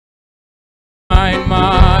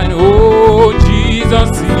mine. Oh,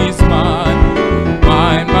 Jesus is mine.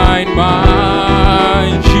 Mine, mine,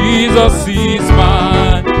 mine. Jesus is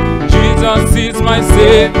mine. Jesus is my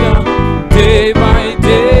Savior. Day by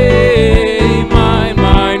day. Mine,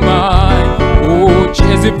 mine, mine. Oh,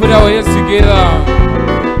 as we put our hands together.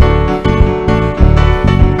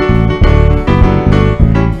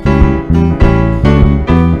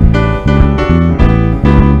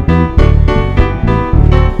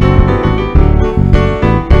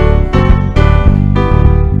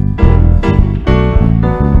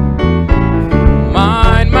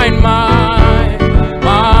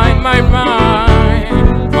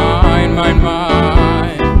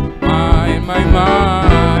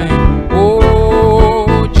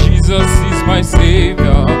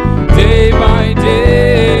 Savior, day by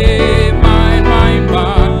day, mine, mine,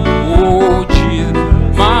 mine, oh Jesus,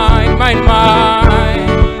 mine, mine, mine,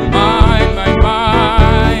 mine, mine,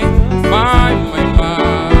 mine, mine, mine,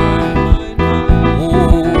 mine,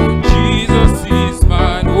 oh Jesus is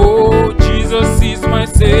mine, oh Jesus is my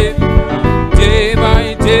Savior, day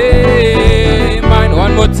by day, mine,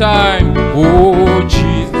 one more time, oh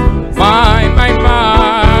Jesus, mine, mine,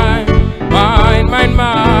 mine, mine, mine,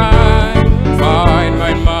 mine.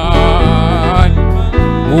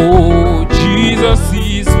 Oh, Jesus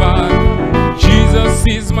is mine. Jesus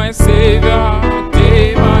is my Savior.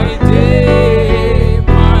 Day by day,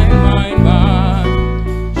 mine, mine,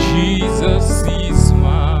 mine. Jesus is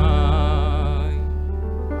mine.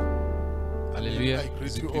 Hallelujah. I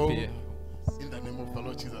greet you all in the name of the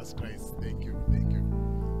Lord Jesus Christ. Thank you. Thank you.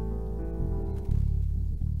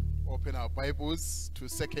 Open our Bibles to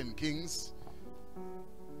 2 Kings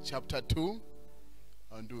chapter 2.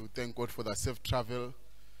 And to thank God for the safe travel.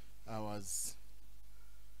 I was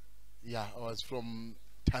from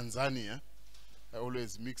Tanzania. I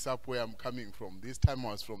always mix up where I'm coming from. This time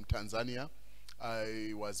I was from Tanzania.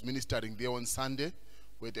 I was ministering there on Sunday.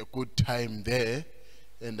 We had a good time there.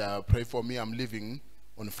 And pray for me. I'm leaving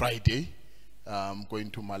on Friday. I'm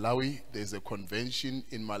going to Malawi. There's a convention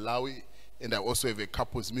in Malawi. And I also have a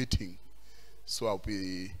couples meeting. So I'll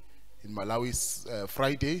be in Malawi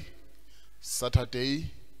Friday,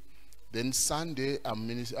 Saturday. Then Sunday, I'm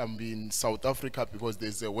in South Africa because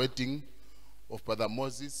there's a wedding of Brother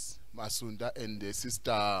Moses Masunda and the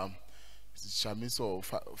sister Shamiso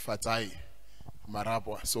Fatai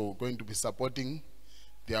Marabwa. So we're going to be supporting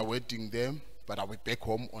their wedding there, but I'll be back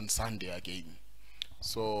home on Sunday again.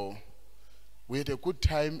 So we had a good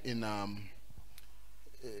time in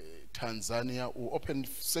Tanzania. We opened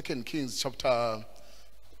 2 Kings chapter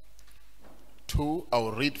 2.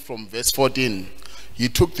 I'll read from verse 14. He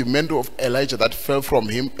took the mantle of Elijah that fell from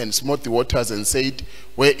him and smote the waters and said,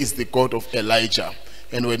 where is the God of Elijah?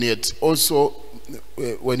 And when he had smitten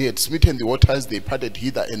the waters, they parted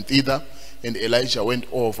hither and thither, and Elijah went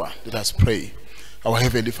over. Let us pray. Our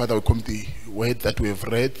Heavenly Father, we commit the word that we have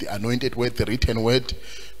read, the anointed word, the written word,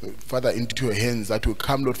 Father, into your hands, that will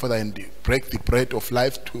come, Lord Father, and break the bread of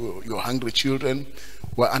life to your hungry children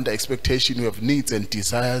who are under expectation, who have needs and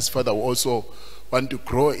desires. Father, we also want to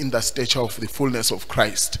grow in the stature of the fullness of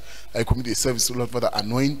Christ. I commit the service to Lord Father,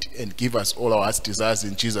 anoint and give us all our heart's desires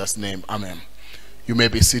in Jesus' name. Amen. You may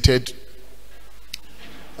be seated.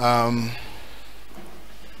 Last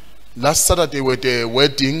Saturday we had a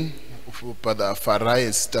wedding of Brother Farai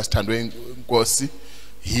and Sister Standwe Ngosi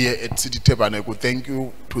here at City Tabernacle. Thank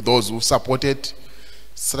you to those who supported.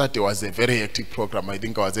 Saturday was a very hectic program. I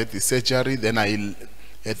think I was at the surgery, then I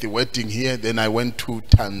at the wedding here, then I went to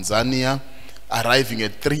Tanzania, arriving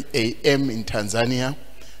at 3 a.m. in Tanzania,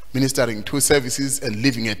 ministering 2 services and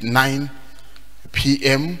leaving at 9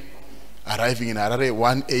 p.m., arriving in Harare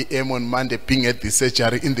 1 a.m. on Monday, being at the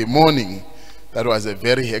surgery in the morning. That was a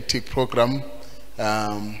very hectic program.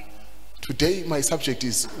 Today my subject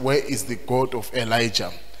is, where is the God of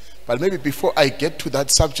Elijah? But maybe before I get to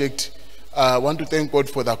that subject, I want to thank God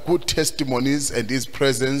for the good testimonies and his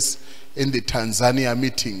presence in the Tanzania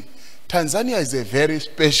meeting. Tanzania is a very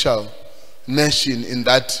special nation in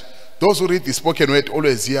that those who read the spoken word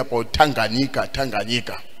always hear about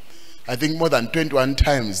Tanganyika. I think more than 21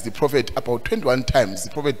 times the prophet,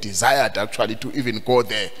 desired actually to even go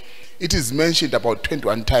there. It is mentioned about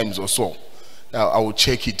 21 times or so. I will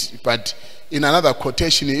check it. But in another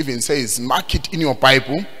quotation it even says, mark it in your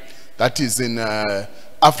Bible. That is in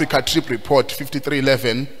Africa Trip Report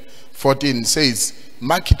 53:11-14 says,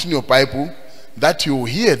 mark it in your Bible that you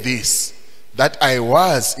hear this, that I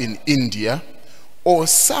was in India or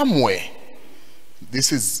somewhere.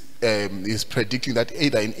 This is predicting that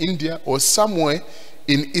either in India or somewhere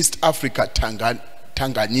in East Africa,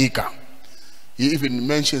 Tanganyika. He even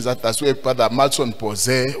mentions that that's where Brother Malson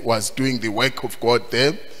Pose was doing the work of God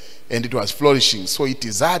there, and it was flourishing. So he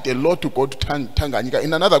desired a lot to go to Tanganyika.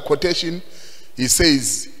 In another quotation, he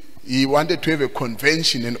says he wanted to have a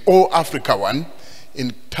convention, an all-Africa one, in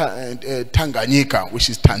Tanganyika, which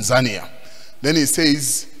is Tanzania. Then he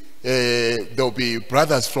says there will be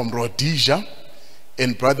brothers from Rhodesia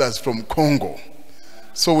and brothers from Congo.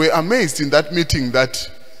 So we're amazed in that meeting that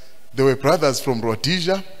there were brothers from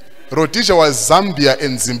Rhodesia. Rhodesia was Zambia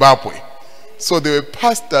and Zimbabwe. So there were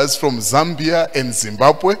pastors from Zambia and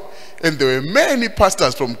Zimbabwe, and there were many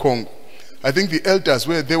pastors from Congo. I think the elders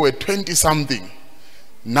were, there were 20-something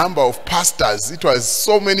number of pastors. It was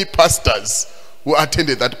so many pastors who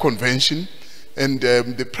attended that convention. And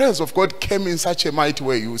the presence of God came in such a mighty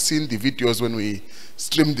way. You've seen the videos when we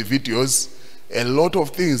streamed the videos. A lot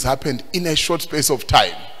of things happened in a short space of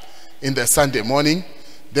time in the Sunday morning.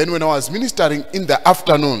 Then when I was ministering in the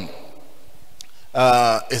afternoon,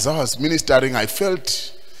 as I was ministering, I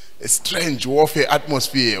felt a strange warfare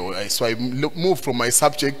atmosphere. So I moved from my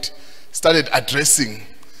subject, started addressing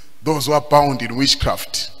those who are bound in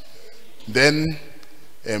witchcraft. Then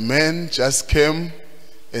a man just came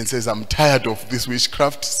and says, I'm tired of this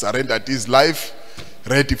witchcraft, surrendered his life,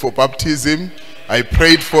 ready for baptism. I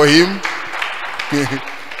prayed for him.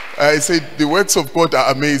 I said, the works of God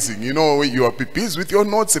are amazing. You know, you are busy with your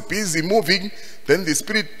notes, busy moving, then the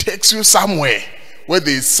Spirit takes you somewhere where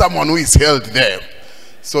there is someone who is held there.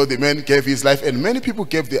 So the man gave his life, and many people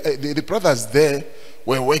gave, the brothers there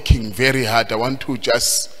were working very hard. I want to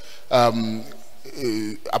just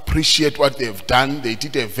appreciate what they've done. They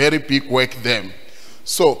did a very big work there.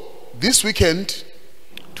 So this weekend,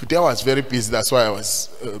 today I was very busy, that's why I was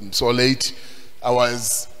so late. I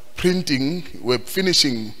was printing, we're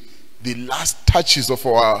finishing the last touches of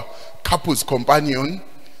our Couples Companion.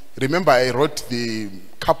 Remember, I wrote the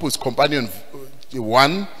Couples Companion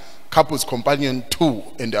 1, Couples Companion 2,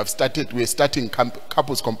 and we're starting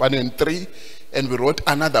Couples Companion 3, and we wrote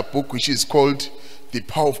another book which is called The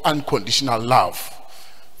Power of Unconditional Love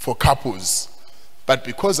for couples. But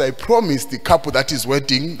because I promised the couple that is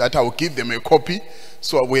wedding that I will give them a copy,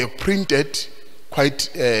 so we have printed quite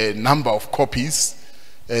a number of copies,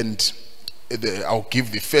 and I'll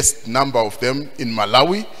give the first number of them in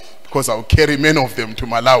Malawi, because I'll carry many of them to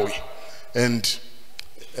Malawi. And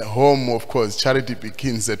home, of course, charity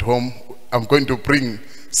begins at home. I'm going to bring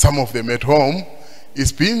some of them at home.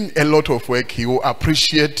 It's been a lot of work. You will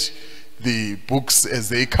appreciate the books as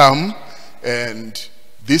they come. And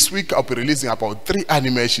this week I'll be releasing about 3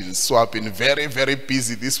 animations. So I've been very, very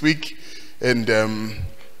busy this week. And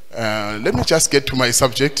let me just get to my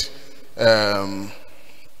subject. Let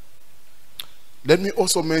me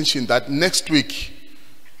also mention that next week,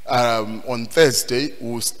 on Thursday,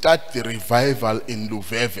 we'll start the revival in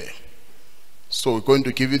Luveve. So we're going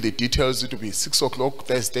to give you the details. It will be 6 o'clock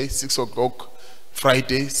Thursday, 6 o'clock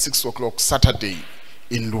Friday, 6 o'clock Saturday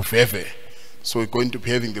in Luveve. So we're going to be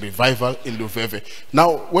having the revival in Luveve.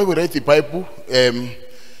 Now, when we read the Bible,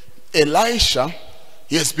 Elisha,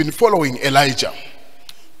 he has been following Elijah.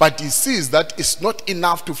 But he sees that it's not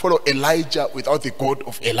enough to follow Elijah without the God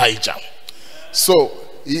of Elijah. So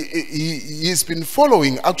he's been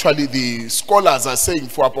following, actually the scholars are saying,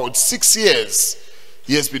 for about 6 years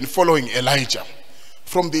he has been following Elijah.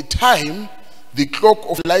 From the time the cloak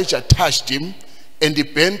of Elijah touched him, and he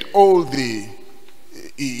bent all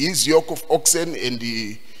his yoke of oxen, and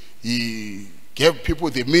he gave people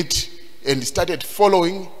the meat, and he started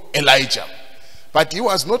following Elijah. But he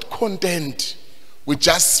was not content with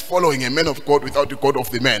just following a man of God without the God of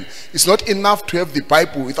the man. It's not enough to have the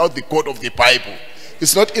Bible without the God of the Bible.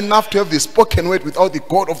 It's not enough to have the spoken word without the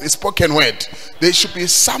God of the spoken word. There should be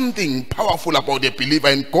something powerful about a believer,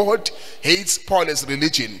 and God hates powerless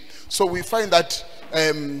religion. So we find that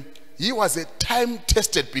he was a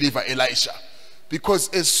time-tested believer, Elisha, because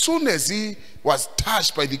as soon as he was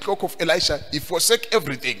touched by the cloak of Elisha, he forsake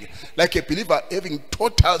everything, like a believer having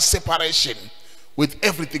total separation with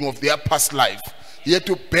everything of their past life. He had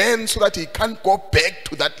to burn so that he can't go back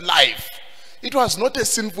to that life. It was not a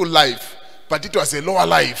sinful life, but it was a lower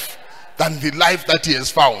life than the life that he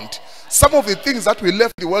has found. Some of the things that we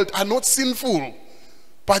left the world are not sinful,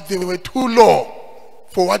 but they were too low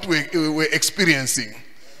for what we were experiencing.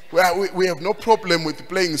 We have no problem with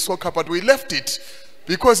playing soccer, but we left it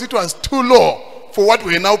because it was too low for what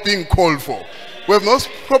we are now being called for. We have no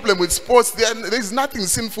problem with sports. There is nothing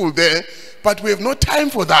sinful there, but we have no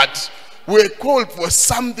time for that. We are called for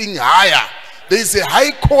something higher. There is a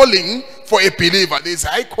high calling for a believer. There is a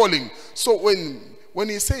high calling. So when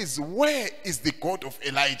he says, where is the God of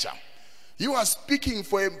Elijah? He was speaking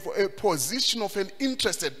for a position of an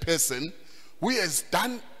interested person who has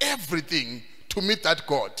done everything to meet that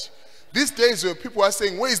God. These days where people are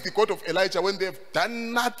saying, where is the God of Elijah, when they have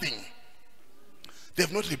done nothing? They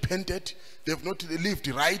have not repented. They have not lived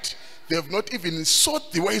right. They have not even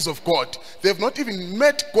sought the ways of God. They have not even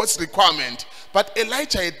met God's requirement. But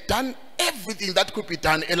Elijah had done everything that could be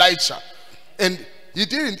done, Elijah. And he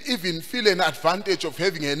didn't even feel an advantage of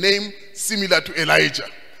having a name similar to Elijah.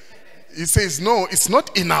 He says, no, it's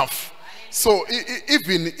not enough. So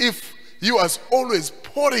even if he was always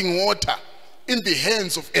pouring water in the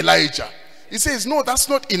hands of Elijah, he says, no, that's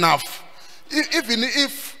not enough. Even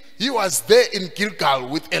if he was there in Gilgal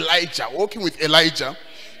with Elijah, walking with Elijah,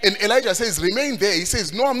 and Elijah says, remain there. He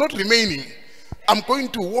says, no, I'm not remaining. I'm going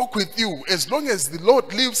to walk with you. As long as the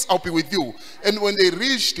Lord lives, I'll be with you. And when they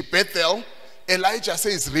reached Bethel, Elijah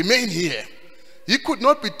says, remain here. He could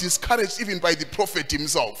not be discouraged even by the prophet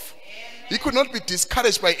himself. He could not be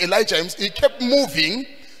discouraged by Elijah. He kept moving.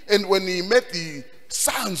 And when he met the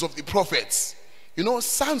sons of the prophets, you know,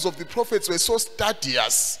 sons of the prophets were so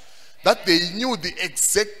studious that they knew the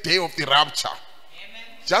exact day of the rapture. Amen.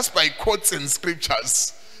 Just by quotes and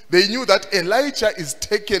scriptures. They knew that Elijah is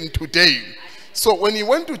taken today. So when he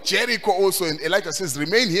went to Jericho also, and Elijah says,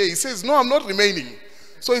 remain here, he says, no, I'm not remaining.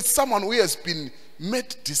 So it's someone who has been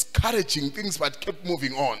met discouraging things but kept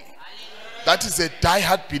moving on. That is a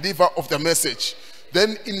diehard believer of the message.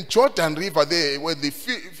 Then in Jordan River there, where the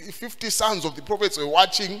 50 sons of the prophets were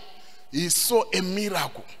watching, he saw a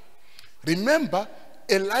miracle. Remember,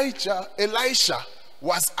 Elisha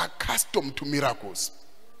was accustomed to miracles.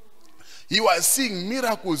 He was seeing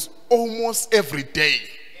miracles almost every day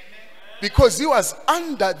because he was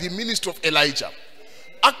under the ministry of Elijah.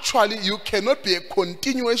 Actually, you cannot be a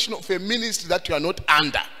continuation of a ministry that you are not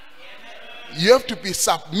under. You have to be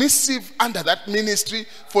submissive under that ministry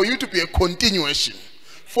for you to be a continuation.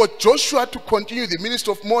 For Joshua to continue the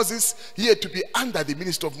ministry of Moses, he had to be under the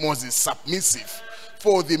ministry of Moses, submissive.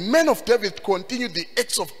 For the men of David to continue the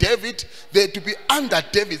acts of David, they had to be under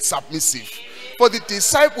David, submissive. For the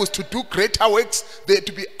disciples to do greater works, they had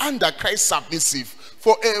to be under Christ, submissive.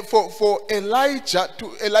 For Elisha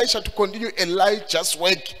to continue Elijah's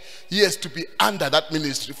work, he has to be under that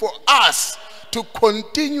ministry. For us to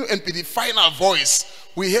continue and be the final voice,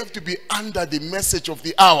 we have to be under the message of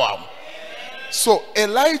the hour. So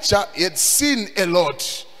Elijah had seen a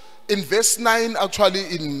lot. In verse 9,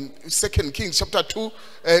 actually in 2 Kings chapter 2,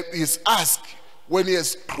 is asked when he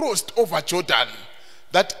has crossed over Jordan,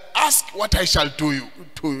 that ask what I shall do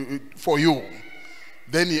for you.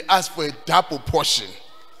 Then he asked for a double portion.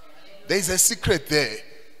 There is a secret there.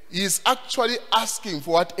 He is actually asking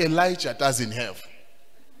for what Elijah doesn't have.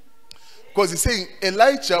 Because he's saying,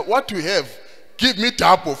 Elijah, what you have, give me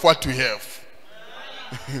double for what you have.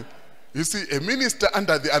 You see, a minister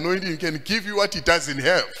under the anointing can give you what he doesn't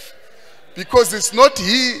have. Because it's not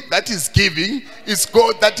he that is giving, it's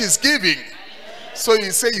God that is giving. So he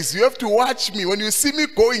says, you have to watch me. When you see me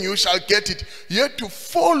going, you shall get it. You have to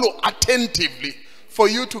follow attentively for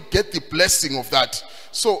you to get the blessing of that.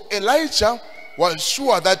 So Elijah was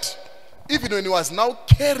sure that even when he was now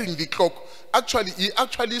carrying the cloak, he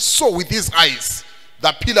actually saw with his eyes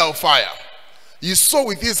the pillar of fire. He saw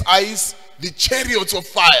with his eyes the chariots of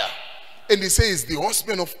fire. And he says, the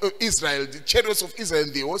horsemen of Israel, the chariots of Israel,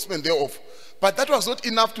 and the horsemen thereof. But that was not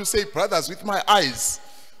enough to say, brothers, with my eyes,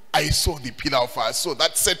 I saw the pillar of fire. So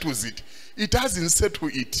that settles it. It doesn't settle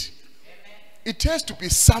it. It has to be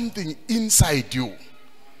something inside you.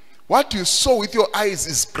 What you saw with your eyes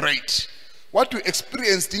is great. What you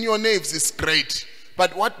experienced in your nerves is great.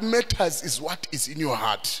 But what matters is what is in your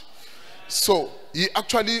heart. So he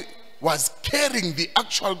actually was carrying the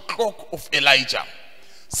actual cloak of Elijah.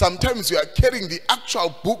 Sometimes you are carrying the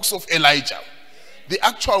actual books of Elijah, the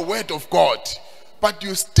actual word of God, but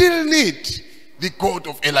you still need the God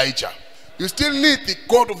of Elijah. You still need the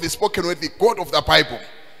God of the spoken word, the God of the Bible.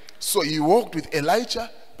 So he walked with Elijah,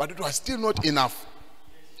 but it was still not enough.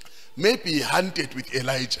 Maybe he hunted with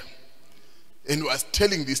Elijah. And he was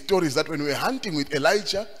telling the stories that when we were hunting with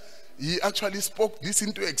Elijah, he actually spoke this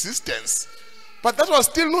into existence. But that was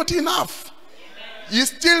still not enough. You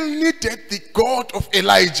still needed the God of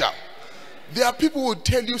Elijah. There are people who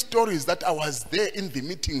tell you stories that I was there in the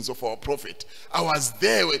meetings of our prophet. I was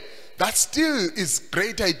there. That still is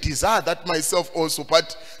great. I desire that myself also.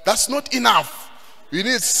 But that's not enough. You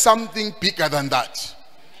need something bigger than that.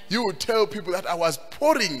 You will tell people that I was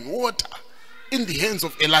pouring water in the hands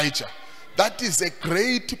of Elijah. That is a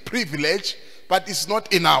great privilege, but it's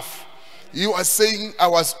not enough. You are saying I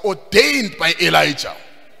was ordained by Elijah.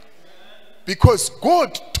 Because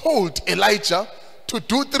God told Elijah to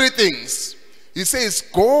do 3 things. He says,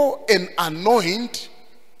 go and anoint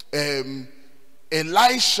 3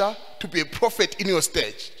 Elisha to be a prophet in your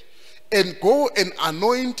stead, and go and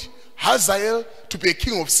anoint Hazael to be a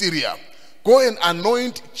king of Syria. Go and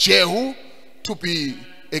anoint Jehu to be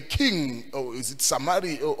a king, or is it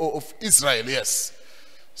Samaria, or of Israel? Yes.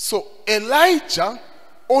 So Elijah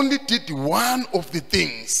only did one of the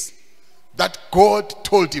things that God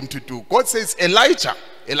told him to do. God says, Elijah,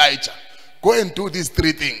 go and do these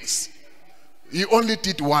three things. He only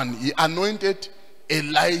did one. He anointed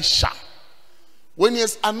Elisha. When he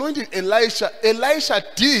has anointed Elisha, Elisha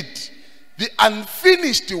did the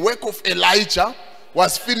unfinished work of Elijah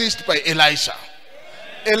was finished by Elisha.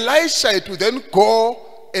 Elisha had to then go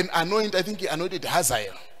and anoint, I think he anointed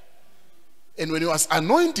Hazael. And when he was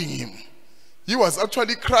anointing him, he was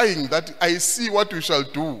actually crying that I see what we shall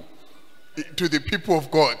do to the people of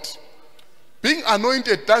God. Being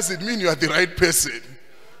anointed doesn't mean you are the right person.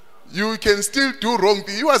 You can still do wrong.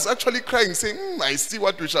 He was actually crying, saying, I see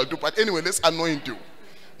what we shall do. But anyway, let's anoint you.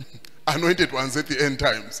 Anointed ones at the end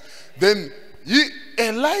times. Then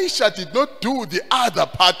Elisha did not do the other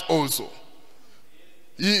part also.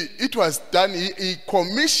 It was done. He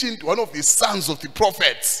commissioned one of the sons of the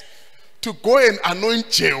prophets to go and anoint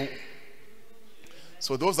Jehu.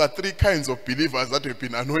 So those are three kinds of believers that have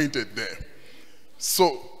been anointed there.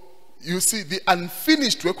 So you see, the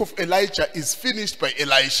unfinished work of Elijah is finished by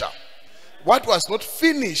Elisha. What was not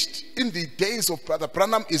finished in the days of Brother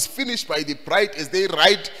Branham is finished by the bride as they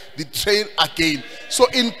ride the trail again. So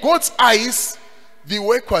in God's eyes, the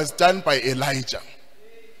work was done by Elijah,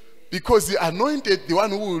 because he anointed the one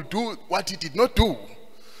who will do what he did not do.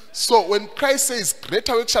 So when Christ says,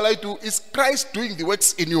 greater work shall I do, is Christ doing the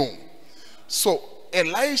works in you. So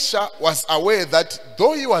Elisha was aware that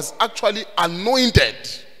though he was actually anointed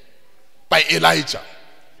by Elijah,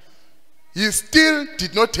 he still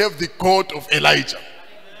did not have the God of Elijah.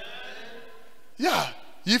 Yeah,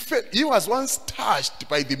 he was once touched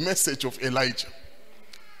by the message of Elijah.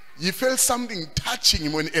 He felt something touching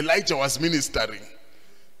him when Elijah was ministering.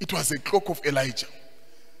 It was a cloak of Elijah.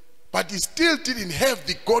 But he still didn't have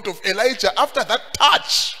the God of Elijah after that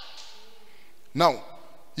touch. Now,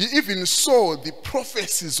 he even saw the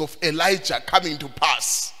prophecies of Elijah coming to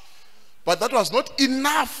pass. But that was not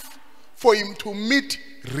enough for him to meet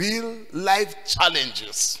real life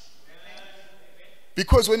challenges.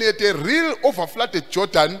 Because when he had a real overflooded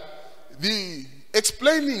Jordan, the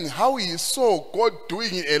explaining how he saw God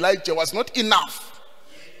doing in Elijah was not enough.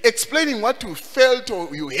 Explaining what you felt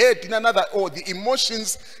or you heard in another, or the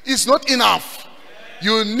emotions, is not enough.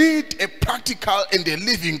 You need a practical and a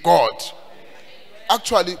living God.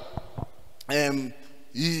 Actually,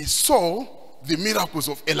 he saw the miracles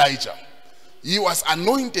of Elijah. He was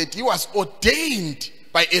anointed, he was ordained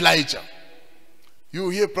by Elijah. You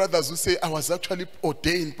hear brothers who say, I was actually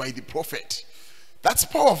ordained by the prophet. That's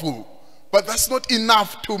powerful, but that's not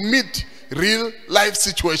enough to meet real life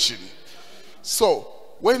situation. So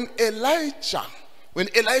when Elisha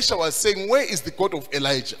was saying, where is the God of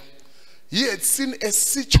Elijah? He had seen a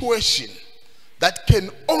situation that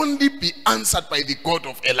can only be answered by the God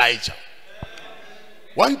of Elijah.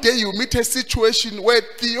 One day you meet a situation where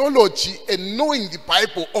theology and knowing the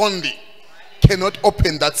Bible only cannot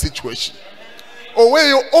open that situation. Or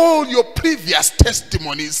where all your previous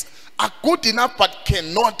testimonies are good enough but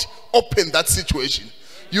cannot open that situation.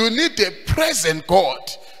 You need a present God,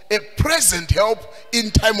 a present help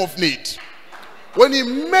in time of need. When he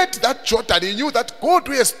met that Jordan, he knew that God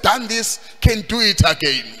who has done this can do it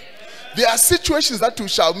again. There are situations that you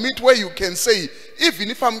shall meet where you can say, even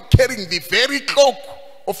if I'm carrying the very cloak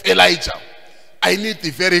of Elijah, I need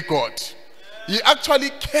the very God. He actually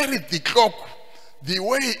carried the cloak the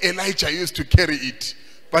way Elijah used to carry it,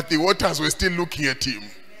 but the waters were still looking at him.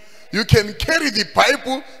 You can carry the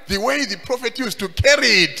Bible the way the prophet used to carry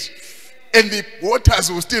it, and the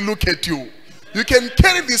waters will still look at you. You can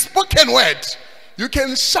carry the spoken word. You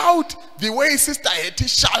can shout the way Sister Hetty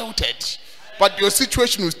shouted, but your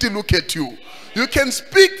situation will still look at you. You can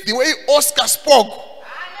speak the way Oscar spoke,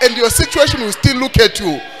 and your situation will still look at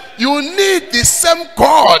you. You need the same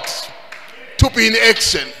God to be in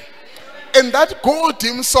action. And that God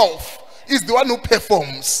himself is the one who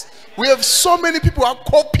performs. We have so many people who are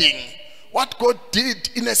copying what God did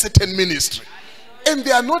in a certain ministry, and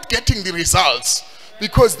they are not getting the results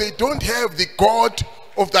because they don't have the God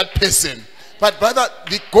of that person. But brother,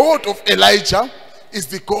 the God of Elijah is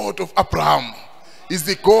the God of Abraham, is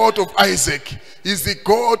the God of Isaac, is the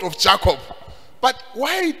God of Jacob. But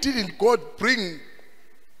why didn't God bring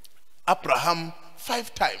Abraham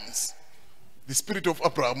 5 times? The spirit of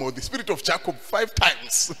Abraham or the spirit of Jacob 5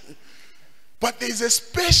 times. But there is a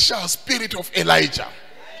special spirit of Elijah,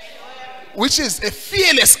 which is a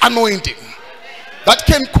fearless anointing. that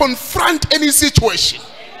can confront any situation.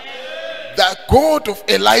 The God of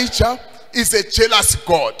Elijah is a jealous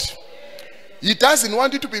God. He doesn't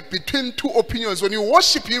want you to be between two opinions. When you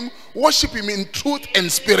worship him in truth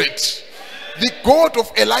and spirit. The God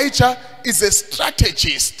of Elijah is a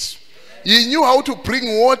strategist. He knew how to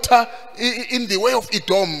bring water in the way of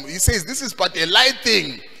Edom. He says this is but a light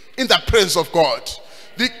thing in the presence of God.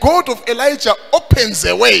 The God of Elijah opens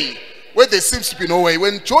a way where there seems to be no way.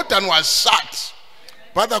 When Jordan was shut,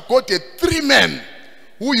 Brother God had 3 men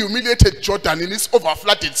who humiliated Jordan in his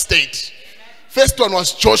overflooded state. First one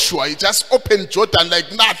was Joshua. He just opened Jordan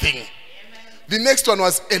like nothing. The next one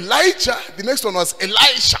was Elijah. The next one was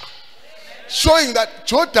Elisha. Showing that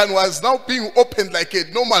Jordan was now being opened like a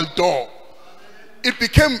normal door. It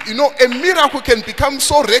became, a miracle can become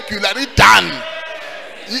so regularly done.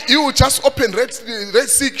 You will just open Red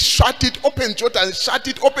Sea, shut it, open Jordan, shut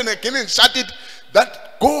it, open again and shut it.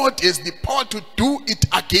 That God has the power to do it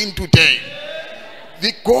again today.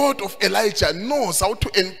 The God of Elijah knows how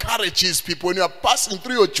to encourage his people. When you are passing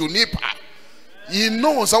through your juniper, he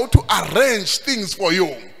knows how to arrange things for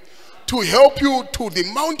you, to help you to the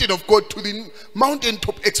mountain of God, to the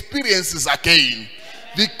mountaintop experiences again.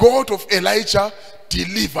 The God of Elijah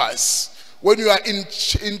delivers. When you are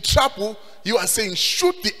in trouble, you are saying,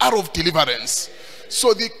 shoot the arrow of deliverance.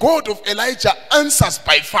 So the God of Elijah answers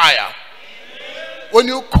by fire. When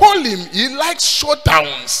you call him, he likes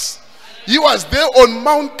showdowns. He was there on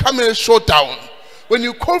Mount Carmel showdown. When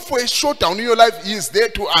you call for a showdown in your life, he is there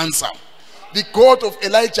to answer. The God of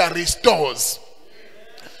Elijah restores.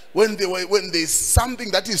 When there's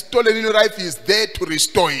something that is stolen in your life, he is there to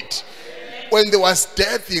restore it. When there was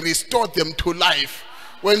death, he restored them to life.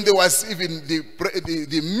 When there was even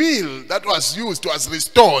the meal that was used was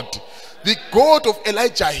restored. The God of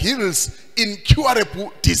Elijah heals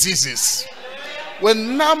incurable diseases.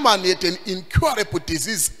 When Naaman had an incurable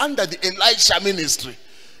disease under the Elisha ministry,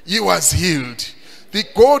 he was healed. The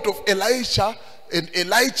God of Elisha and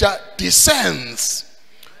Elijah descends.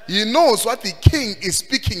 He knows what the king is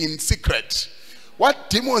speaking in secret.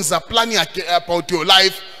 What demons are planning about your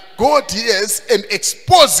life, God hears and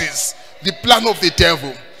exposes the plan of the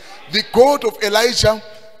devil. The God of Elijah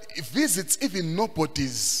visits even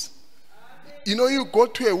nobodies. You go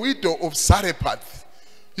to a widow of Zarephath.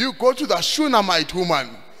 You go to the Shunammite woman.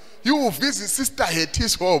 You will visit Sister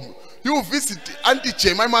Hetty's home. You will visit Auntie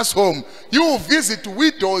Jemima's home. You will visit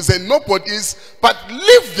widows and nobodies, but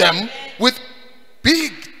leave them with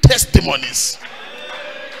big testimonies.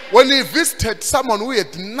 When he visited someone who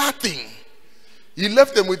had nothing, he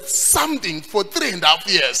left them with something for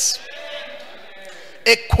 3.5 years.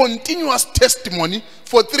 A continuous testimony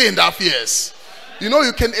for 3.5 years.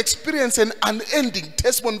 You can experience an unending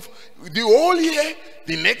testimony the whole year,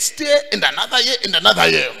 the next year, and another year, and another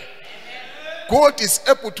year. God is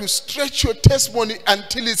able to stretch your testimony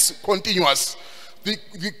until it's continuous. The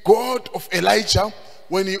God of Elijah,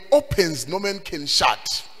 when he opens, no man can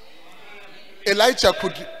shut. Elijah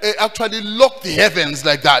could actually lock the heavens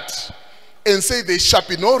like that and say there shall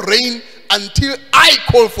be no rain until I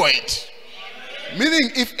call for it.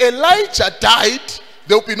 Meaning if Elijah died,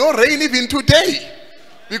 there will be no rain even today.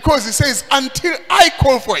 Because he says, until I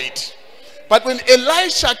call for it. But when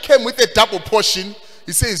Elisha came with a double portion,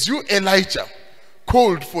 he says, you Elijah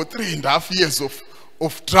called for 3.5 years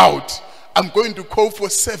of drought. I'm going to call for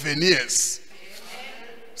 7 years.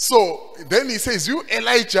 So then he says, you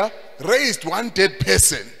Elijah raised 1 dead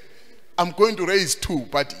person. I'm going to raise 2,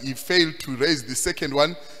 but he failed to raise the second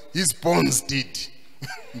one. His bones did.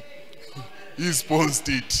 His bones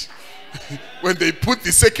did. When they put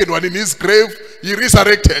the second one in his grave, he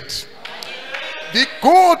resurrected. The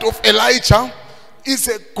God of Elijah is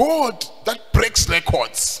a God that breaks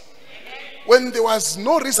records. When there was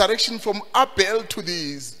no resurrection from Abel to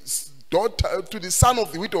the daughter, to the son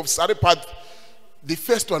of the widow of Zarephath, the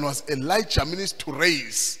first one was Elijah managed to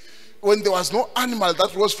raise. When there was no animal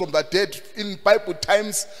that rose from the dead, in Bible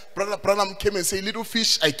times, Brother Branham came and said, little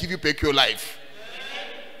fish, I give you back your life.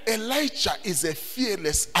 Elijah is a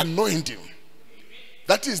fearless anointing.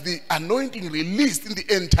 That is the anointing released in the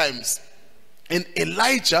end times. And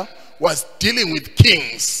Elijah was dealing with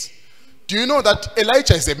kings. Do you know that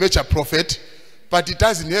Elijah is a major prophet, but he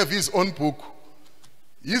doesn't have his own book?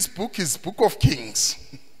 His book is Book of Kings.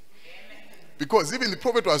 Because even the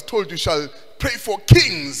prophet was told, you shall pray for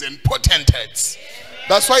kings and potentates.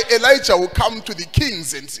 That's why Elijah will come to the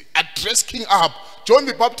kings and address King Ahab. John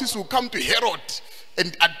the Baptist will come to Herod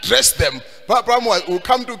and address them. Abraham will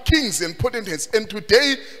come to kings and potentates. And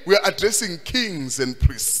today we are addressing kings and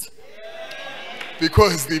priests.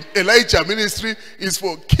 Because the Elijah ministry is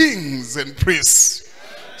for kings and priests.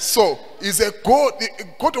 So, the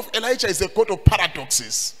God of Elijah is a God of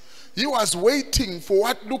paradoxes. He was waiting for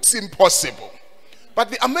what looks impossible. But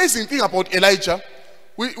the amazing thing about Elijah,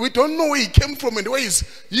 we don't know where he came from and where his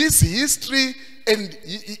history and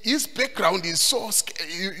his background is so.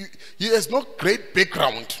 He has no great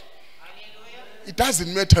background. It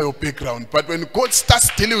doesn't matter your background, but when God starts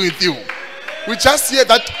dealing with you, we just hear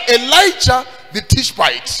that Elijah the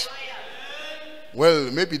Tishbite. Well,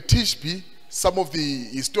 maybe Tishbe, some of the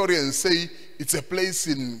historians say it's a place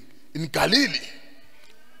in Galilee.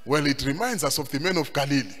 Well, it reminds us of the men of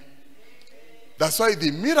Galilee. That's why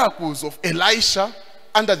the miracles of Elisha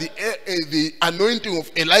under the anointing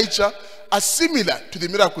of Elijah are similar to the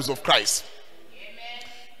miracles of Christ.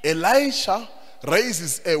 Elisha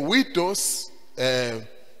raises a widow's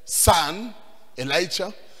son,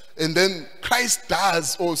 Elijah, and then Christ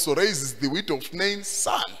does also raises the widow of Nain's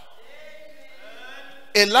son.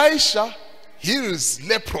 Elisha heals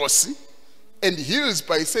leprosy and heals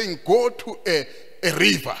by saying go to a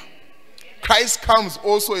river. Christ comes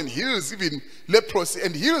also and heals even leprosy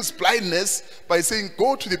and heals blindness by saying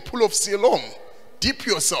go to the pool of Siloam, dip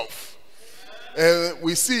yourself.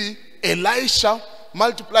 We see Elisha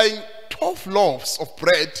multiplying 12 loaves of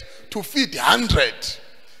bread to feed 100.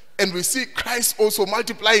 And we see Christ also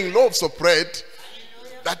multiplying loaves of bread.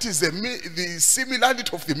 That is the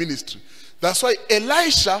similarity of the ministry. That's why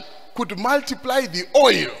Elisha could multiply the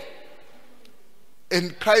oil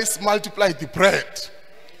and Christ multiplied the bread.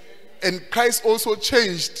 And Christ also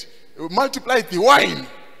multiplied the wine.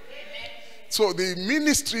 So the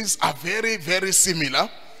ministries are very, very similar.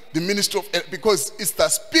 The ministry of, because it's the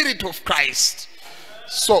spirit of Christ.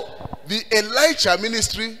 So the Elijah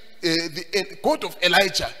ministry, the God of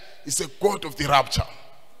Elijah is a God of the rapture.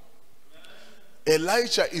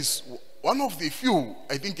 Elijah is one of the few,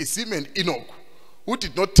 I think it's him and Enoch, who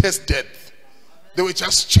did not taste death. They were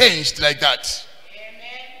just changed like that.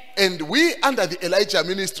 And we under the Elijah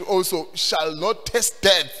ministry also shall not taste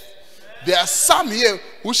death. There are some here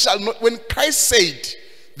who shall not, when Christ said,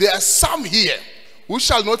 there are some here who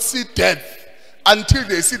shall not see death until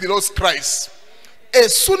they see the Lord Christ.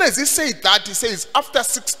 As soon as he said that, he says, after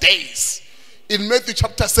 6 days, in Matthew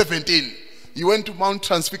chapter 17, he went to Mount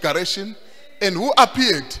Transfiguration, and who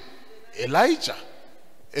appeared? Elijah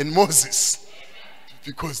and Moses.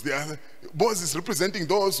 Because they are, Moses representing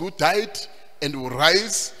those who died and will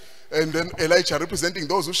rise, and then Elijah representing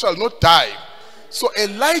those who shall not die. So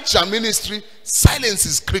Elijah ministry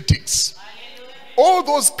silences critics. All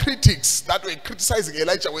those critics that were criticizing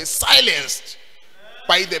Elijah were silenced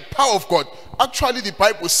by the power of God. Actually, the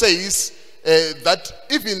Bible says that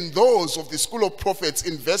even those of the school of prophets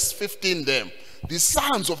in verse 15 there, the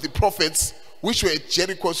sons of the prophets which were at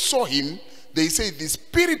Jericho saw him. They say the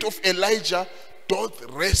spirit of Elijah doth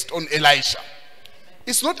rest on Elisha.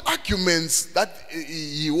 It's not arguments that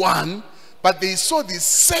he won, but they saw the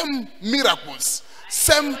same miracles,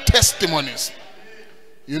 same testimonies.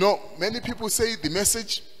 You know, many people say the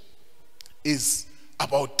message is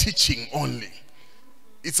about teaching only.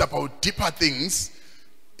 It's about deeper things.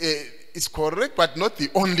 It's correct, but not the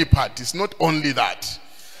only part. It's not only that.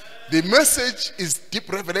 The message is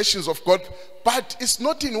deep revelations of God, but it's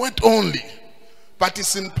not in word only, but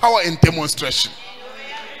it's in power and demonstration.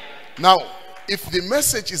 Now, if the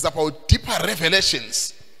message is about deeper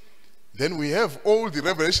revelations, then we have all the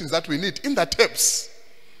revelations that we need in the tapes.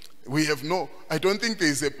 We have I don't think there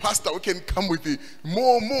is a pastor who can come with the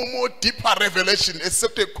more deeper revelation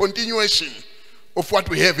except a continuation of what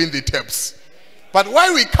we have in the tapes. But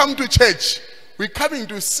why we come to church, we're coming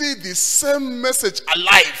to see the same message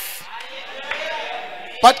alive.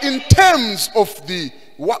 But in terms of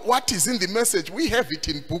what is in the message, we have it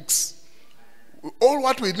in books. All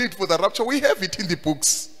what we need for the rapture, we have it in the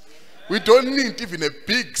books. We don't need even a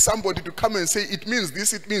big somebody to come and say it means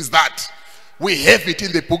this, it means that. We have it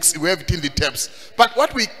in the books, we have it in the tapes. But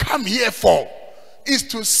what we come here for is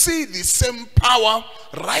to see the same power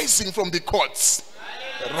rising from the courts,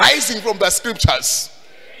 rising from the scriptures.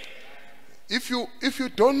 If you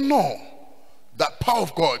don't know the power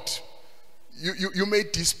of God, you may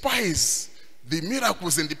despise the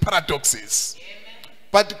miracles and the paradoxes.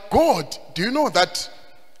 But God, do you know that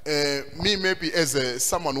me maybe as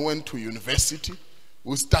someone who went to university,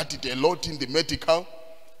 who studied a lot in the medical,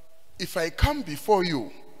 if I come before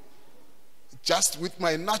you just with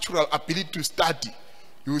my natural ability to study,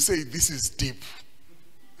 you will say this is deep.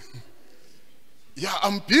 Yeah,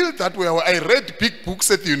 I'm built that way. I read big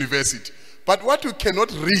books at the university. But what you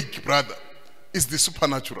cannot read, brother, is the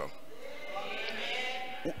supernatural.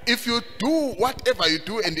 If you do whatever you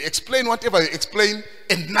do and you explain whatever you explain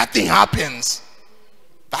and nothing happens,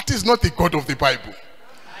 that is not the God of the Bible.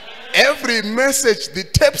 Every message, the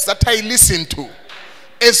tapes that I listen to,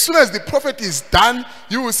 as soon as the prophet is done,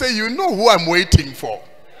 you will say, you know who I'm waiting for.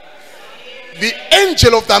 The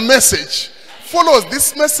angel of the message follows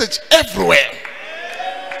this message everywhere.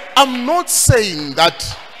 I'm not saying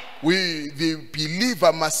that the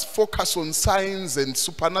believer must focus on signs and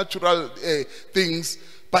supernatural things,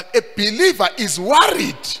 but a believer is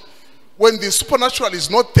worried when the supernatural is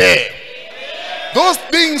not there. Those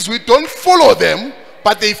things, we don't follow them,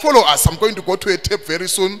 but they follow us. I'm going to go to a tape very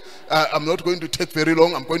soon. I'm not going to take very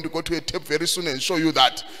long. I'm going to go to a tape very soon and show you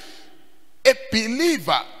that. A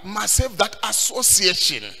believer must have that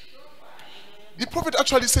association. The prophet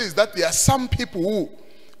actually says that there are some people who,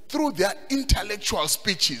 through their intellectual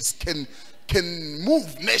speeches, can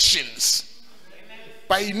move nations.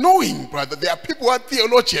 By knowing, brother, there are people who are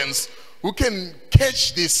theologians who can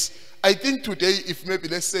catch this. I think today, if maybe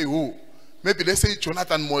let's say who, maybe let's say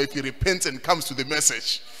Jonathan Moore, if he repents and comes to the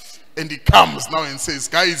message, and he comes now and says,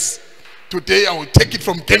 guys, today I will take it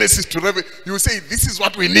from Genesis to Revelation. You will say, this is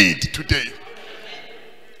what we need today.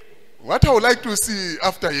 What I would like to see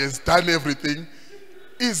after he has done everything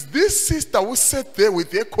is this sister who sat there with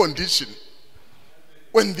their condition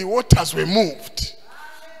when the waters were moved.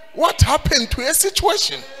 What happened to her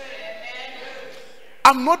situation?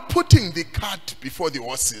 I'm not putting the cart before the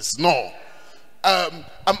horses. No.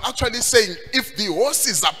 I'm actually saying, if the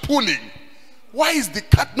horses are pulling, why is the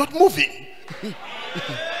cart not moving?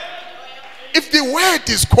 If the word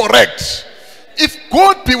is correct, if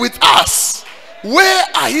God be with us, where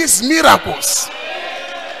are his miracles?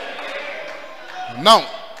 Now,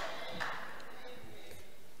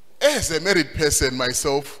 as a married person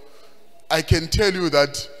myself, I can tell you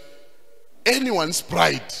that anyone's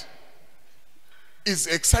bride is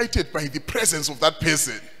excited by the presence of that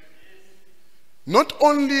person. Not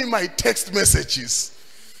only my text messages.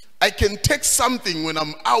 I can text something when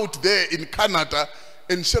I'm out there in Canada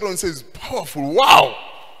and Sharon says, powerful, wow.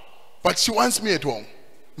 But she wants me at home.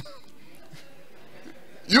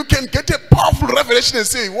 You can get a powerful revelation and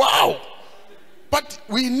say, wow. But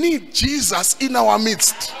we need Jesus in our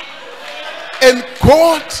midst. And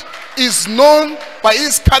God is known by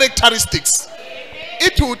his characteristics.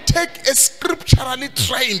 It will take a scripturally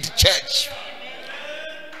trained church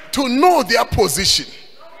to know their position.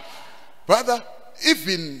 Brother,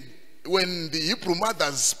 even when the Hebrew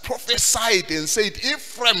mothers prophesied and said,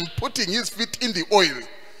 Ephraim putting his feet in the oil,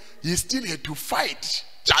 he still had to fight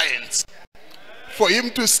giants for him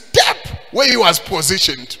to step where he was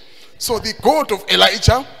positioned. So the God of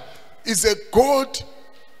Elijah is a God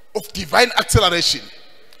of divine acceleration.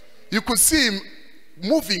 You could see him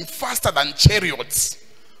moving faster than chariots.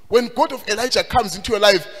 When God of Elijah comes into your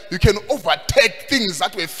life, you can overtake things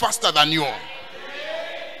that were faster than you.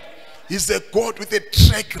 He's a God with a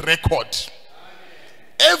track record.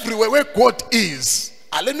 Everywhere where God is,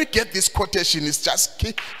 let me get this quotation.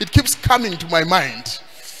 It keeps coming to my mind.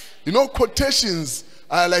 You know, quotations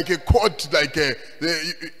are like a quote, like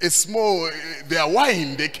a small, they are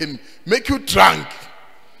wine. They can make you drunk.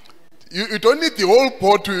 You don't need the whole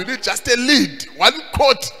bottle. You need just a lid. One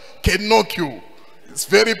quote can knock you. It's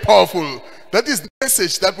very powerful. That is the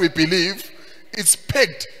message that we believe. It's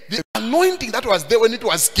pegged. The anointing that was there when it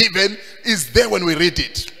was given is there when we read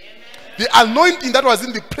it. The anointing that was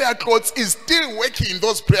in the prayer cloths is still working in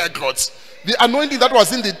those prayer cloths. The anointing that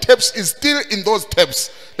was in the tapes is still in those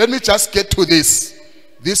tapes. Let me just get to this.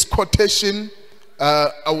 This quotation,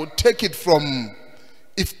 I will take it from,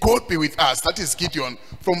 if God be with us, that is Gideon,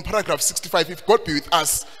 from paragraph 65. If God be with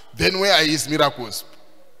us, then where are his miracles?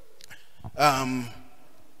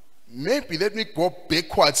 Maybe let me go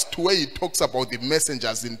backwards to where he talks about the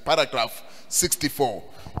messengers in paragraph 64.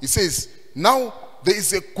 He says, now there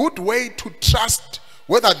is a good way to trust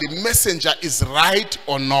whether the messenger is right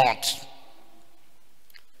or not.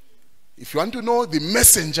 If you want to know the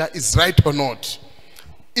messenger is right or not,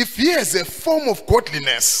 if he has a form of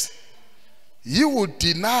godliness, he would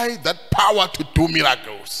deny that power to do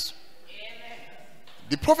miracles.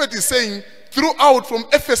 The prophet is saying throughout from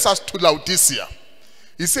Ephesus to Laodicea,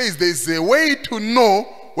 he says there is a way to know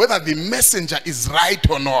whether the messenger is right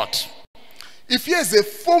or not. If he has a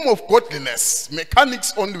form of godliness,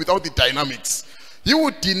 mechanics only without the dynamics, he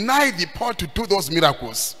would deny the power to do those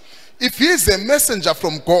miracles. If he is a messenger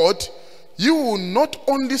from God, you will not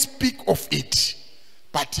only speak of it,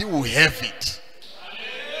 but you will have it.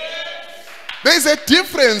 There is a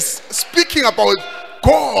difference speaking about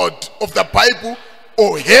God of the Bible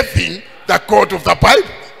or having the God of the Bible.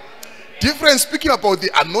 Difference speaking about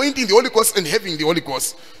the anointing, the Holy Ghost, and having the Holy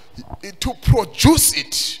Ghost. To produce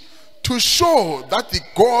it, to show that the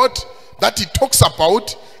God that he talks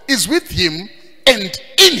about is with him, and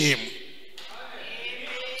in him.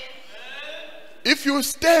 If you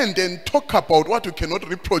stand and talk about what you cannot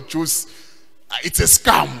reproduce, it's a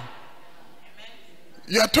scam.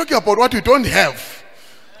 You are talking about what you don't have.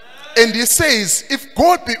 And he says, if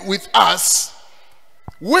God be with us,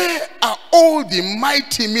 where are all the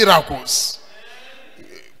mighty miracles?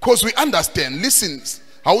 Because we understand, listen,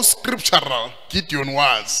 how scriptural Gideon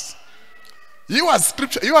was. He was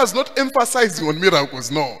scripture. He was not emphasizing on miracles,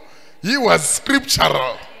 no. He was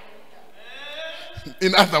scriptural.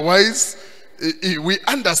 In other words, we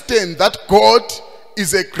understand that God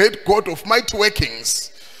is a great God of mighty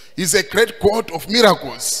workings. He's a great God of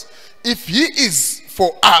miracles. If he is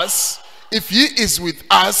for us, if he is with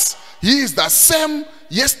us, he is the same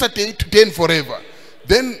yesterday, today, and forever.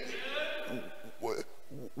 Then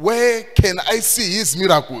where can I see his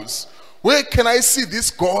miracles? Where can I see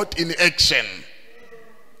this God in action?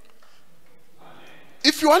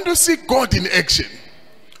 If you want to see God in action,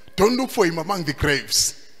 don't look for him among the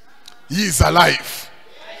graves. He is alive.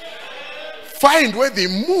 Find where the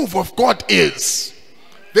move of God is.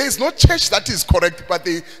 There is no church that is correct, but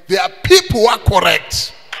there are people who are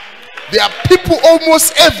correct. There are people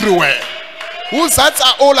almost everywhere whose hearts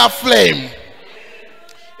are all aflame.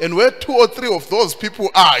 And where 2 or 3 of those people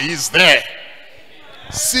are, he is there.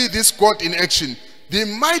 See this God in action. The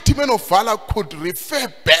mighty man of valor could refer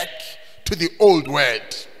back to the old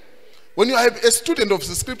word. When you are a student of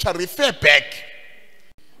the scripture, refer back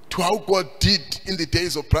to how God did in the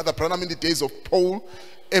days of Brother Branham, in the days of Paul.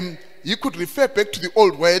 You could refer back to the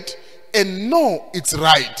old word and know it's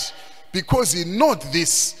right. Because you know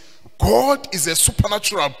this, God is a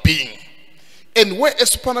supernatural being. And where a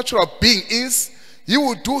supernatural being is, he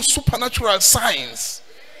will do supernatural signs.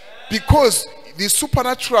 Because the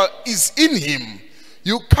supernatural is in him.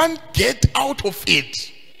 You can't get out of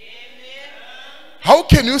it. How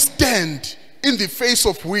can you stand in the face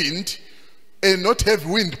of wind and not have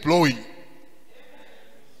wind blowing?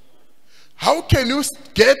 How can you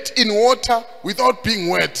get in water without being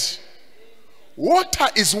wet? Water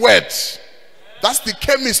is wet. That's the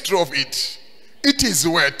chemistry of it. It is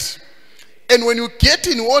wet. And when you get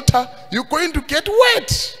in water, you're going to get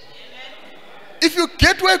wet. If you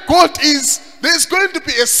get where God is, there's going to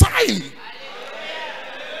be a sign.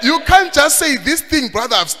 You can't just say, this thing,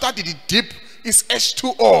 brother, I've studied it deep, is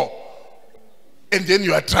H2O. And then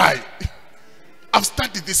you are dry. I've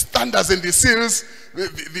studied the standards and the seals.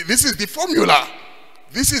 This is the formula.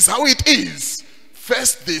 This is how it is.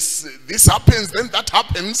 First this happens, then that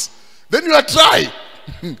happens. Then you are dry.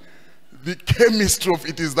 The chemistry of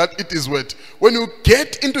it is that it is wet. When you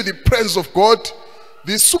get into the presence of God,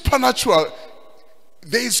 the supernatural,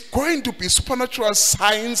 there is going to be supernatural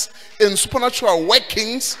signs and supernatural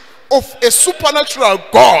workings of a supernatural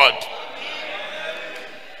God.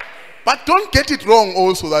 But don't get it wrong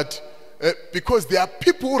also that because there are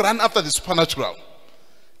people who run after the supernatural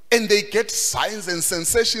and they get signs and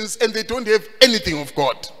sensations and they don't have anything of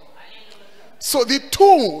God. So the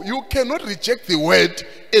two, you cannot reject the word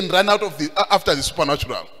and run out of after the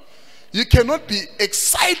supernatural. You cannot be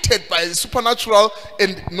excited by the supernatural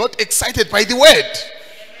and not excited by the word.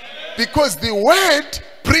 Because the word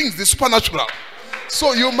brings the supernatural.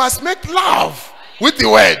 So you must make love with the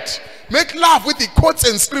word. Make love with the quotes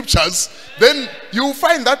and scriptures. Then you will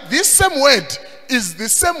find that this same word is the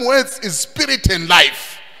same word is spirit and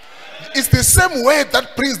life. It's the same word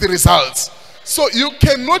that brings the results. So you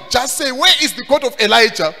cannot just say, where is the God of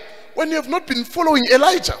Elijah, when you have not been following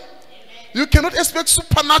Elijah? You cannot expect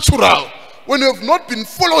supernatural when you have not been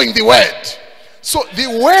following the word. So the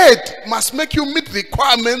word must make you meet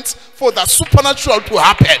requirements for the supernatural to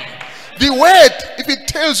happen. The word, if it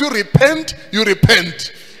tells you repent, you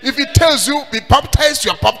repent. If it tells you be baptized,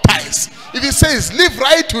 you are baptized. If it says live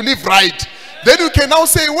right, you live right. Then you can now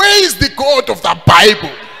say, where is the God of the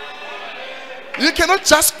Bible? You cannot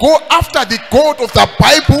just go after the God of the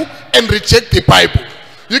Bible and reject the Bible.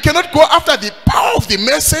 You cannot go after the power of the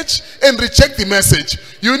message and reject the message.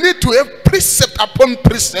 You need to have precept upon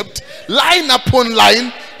precept, line upon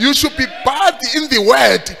line. You should be bathed in the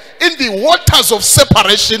word, in the waters of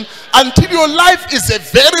separation, until your life is a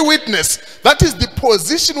very witness. That is the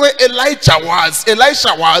position where Elisha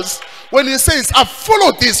was, when he says, I've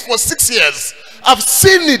followed this for 6 years. I've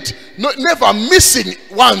seen it, never missing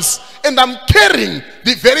once. And I'm carrying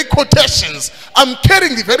the very quotations. I'm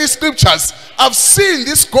carrying the very scriptures. I've seen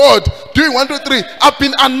this God doing 1, 2, 3. I've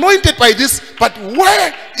been anointed by this. But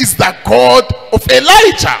where is the God of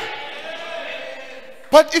Elijah?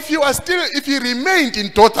 But if you remained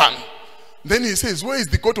in Dothan, then he says, where is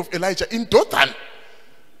the God of Elijah? In Dothan.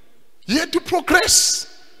 You had to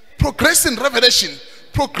progress. Progress in revelation.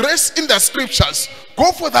 progress in the scriptures,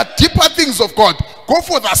 go for the deeper things of God, go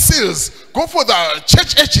for the seals, go for the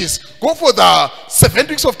church ages, go for the 7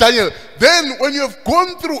 weeks of Daniel. Then when you have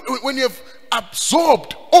gone through, when you have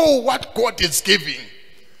absorbed all what God is giving,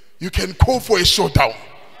 you can call for a showdown.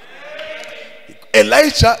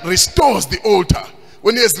 Elijah restores the altar.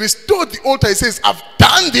 When he has restored the altar, he says, I've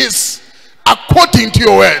done this according to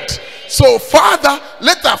your word. So Father,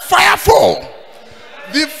 let the fire fall.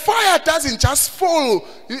 The fire doesn't just fall.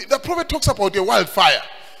 The prophet talks about a wildfire,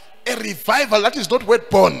 a revival that is not word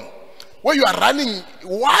born, where you are running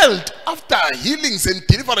wild after healings and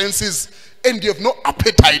deliverances and you have no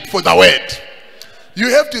appetite for the word. You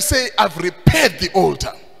have to say, I've repaired the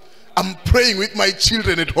altar. I'm praying with my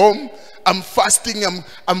children at home. I'm fasting.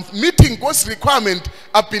 I'm meeting God's requirement.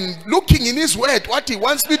 I've been looking in his word what he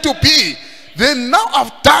wants me to be. Then now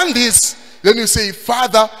I've done this. Then you say,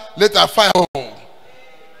 Father, let the fire fall.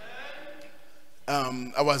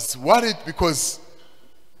 I was worried because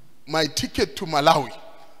my ticket to Malawi,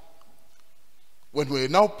 when we were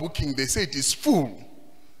now booking, they said it's full.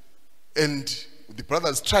 And the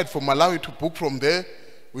brothers tried for Malawi to book from there.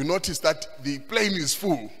 We noticed that the plane is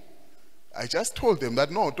full. I just told them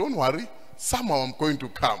that, no, don't worry. Somehow I'm going to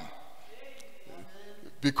come.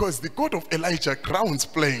 Because the God of Elijah grounds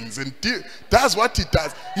planes and does what he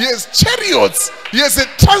does. He has chariots. He has a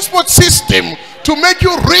transport system to make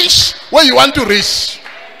you reach where you want to reach.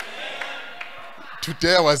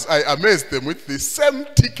 Today I amazed them with the same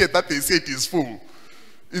ticket that they said is full.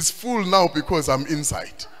 It's full now because I'm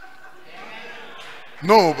inside.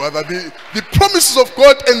 No, brother, the promises of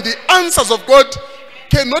God and the answers of God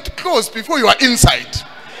cannot close before you are inside.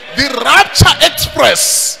 The rapture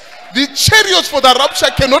express, the chariots for the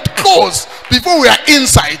rapture cannot close before we are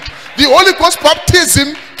inside. The Holy Ghost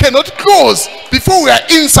baptism cannot close before we are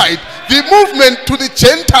inside. The movement to the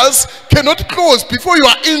Gentiles cannot close before you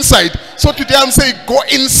are inside. So today I'm saying go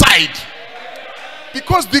inside.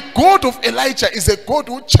 Because the God of Elijah is a God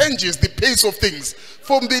who changes the pace of things.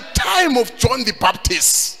 From the time of John the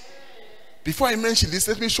Baptist. Before I mention this,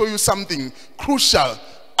 let me show you something crucial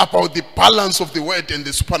about the balance of the word and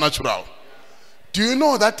the supernatural. Do you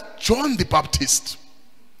know that John the Baptist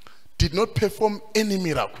did not perform any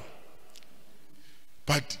miracle?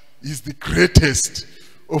 But he's the greatest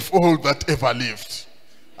of all that ever lived.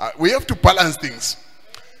 We have to balance things.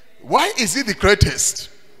 Why is he the greatest?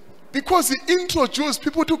 Because he introduced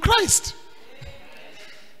people to Christ.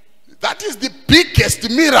 That is the biggest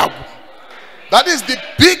miracle. That is the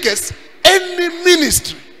biggest. Any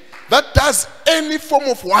ministry that does any form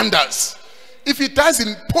of wonders, if it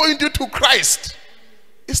doesn't point you to Christ,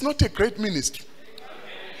 it's not a great ministry.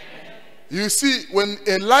 You see, when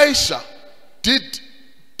Elisha did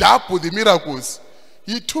double the miracles,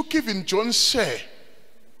 he took even John's share.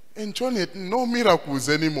 And John had no miracles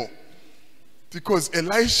anymore. Because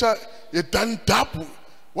Elisha had done double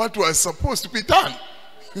what was supposed to be done.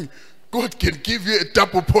 God can give you a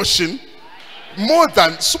double portion, more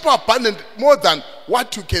than, super abundant, more than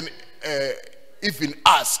what you can even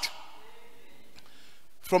ask.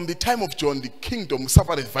 From the time of John, the kingdom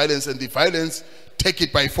suffered violence, and the violence take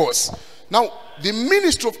it by force. Now, the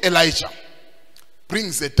ministry of Elijah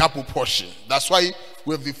brings a double portion. That's why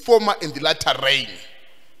we have the former and the latter rain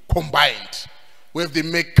combined. We have the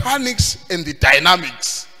mechanics and the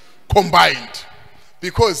dynamics combined.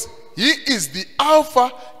 Because he is the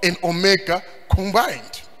Alpha and Omega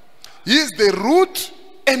combined. He is the root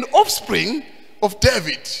and offspring of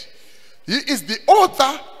David. He is the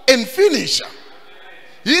author and finisher.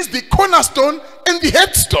 He is the cornerstone and the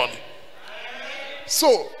headstone.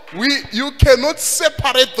 So you cannot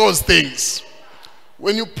separate those things.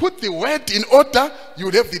 When you put the word in order, you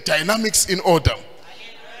will have the dynamics in order.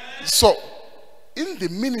 So in the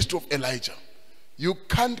ministry of Elijah, you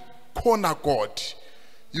can't corner God.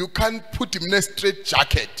 You can't put him in a straight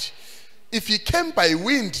jacket. If he came by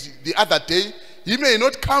wind the other day, he may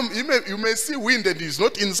not come. You may see wind and he's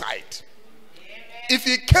not inside. If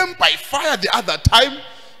he came by fire the other time,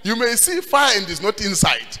 you may see fire and he's not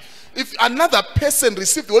inside. If another person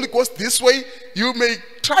received the Holy Ghost this way, you may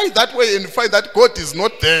try that way and find that God is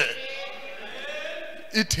not there.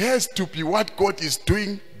 It has to be what God is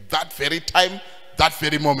doing that very time, that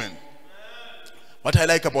very moment. What I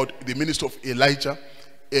like about the ministry of Elijah,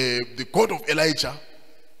 the God of Elijah,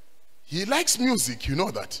 he likes music, you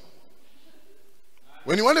know that.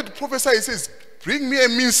 When he wanted to prophesy, he says, bring me a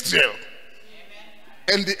minstrel. Amen.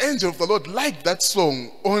 And the angel of the Lord liked that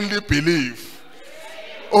song, Only Believe.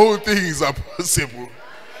 All things are possible.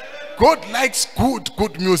 God likes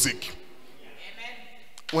good music. Amen.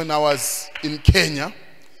 When I was in Kenya,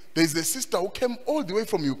 There's a sister who came all the way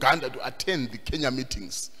from Uganda to attend the Kenya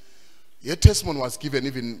meetings. Her testimony was given,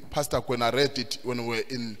 even Pastor Ngwenya read it when we were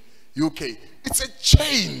in UK. It's a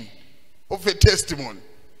chain of a testimony.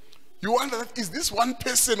 You wonder, is this one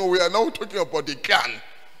person, or we are now talking about a clan?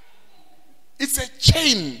 It's a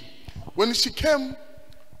chain. When she came,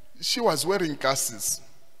 she was wearing glasses.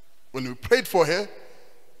 When we prayed for her,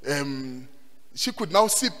 she could now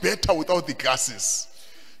see better without the glasses.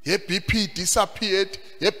 Her BP disappeared,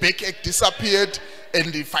 her backache disappeared,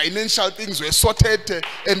 and the financial things were sorted,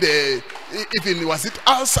 and even was it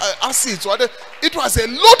acids? It was a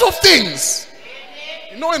lot of things.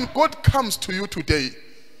 You know, when God comes to you today,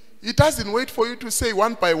 He doesn't wait for you to say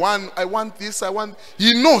one by one, I want this, I want.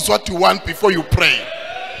 He knows what you want before you pray.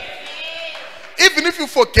 Even if you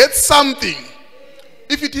forget something,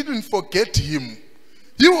 if you didn't forget Him,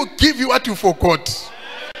 He will give you what you forgot.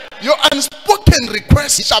 Your unspoken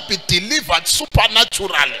request shall be delivered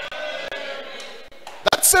supernaturally.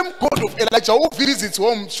 That same God of Elijah who visits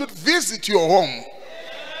home should visit your home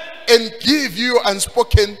and give you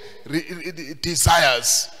unspoken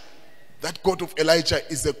desires. That God of Elijah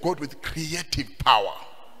is a God with creative power.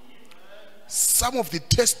 Some of the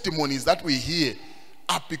testimonies that we hear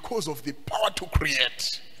are because of the power to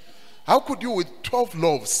create. How could you with 12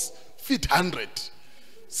 loaves feed 100?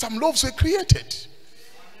 Some loaves were created.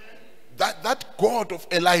 That God of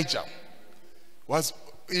Elijah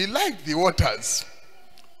he liked the waters.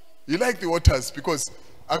 He liked the waters because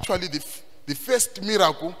actually the first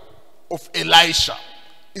miracle of Elisha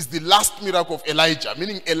is the last miracle of Elijah.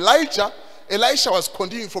 Meaning Elisha was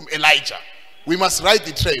continuing from Elijah. We must write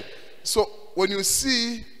the trail. So when you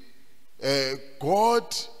see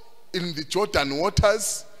God in the Jordan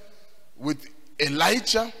waters with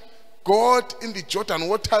Elijah, God in the Jordan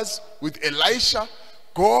waters with Elisha,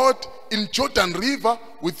 God in Jordan River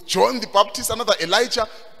with John the Baptist, another Elijah,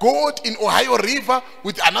 God in Ohio River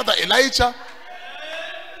with another Elijah.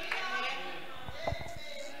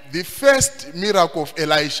 The first miracle of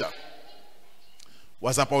Elisha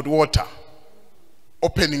was about water,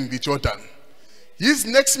 opening the Jordan. His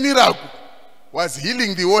next miracle was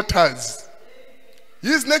healing the waters.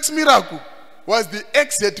 His next miracle was the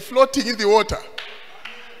exit floating in the water.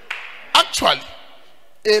 Actually,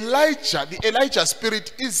 Elijah, the Elijah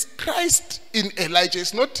spirit is Christ in Elijah.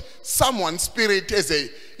 It's not someone's spirit,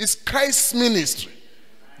 it's Christ's ministry.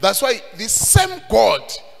 That's why the same God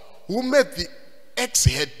who made the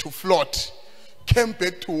ex-head to float came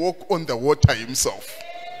back to walk on the water himself.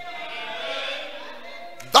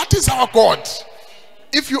 That is our God.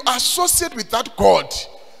 If you associate with that God,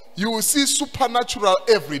 you will see supernatural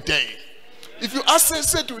every day. If you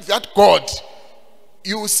associate with that God,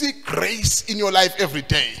 you will see grace in your life every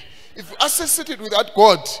day. If you associate with that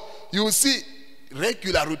God, you will see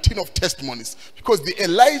regular routine of testimonies. Because the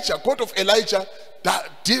God of Elijah,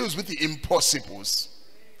 that deals with the impossibles.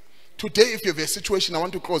 Today, if you have a situation, I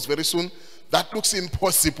want to close very soon, that looks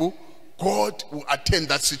impossible, God will attend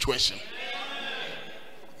that situation.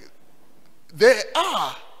 There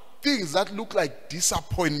are things that look like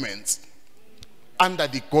disappointments under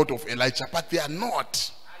the God of Elijah, but they are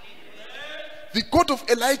not. The God of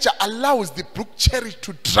Elijah allows the brook cherry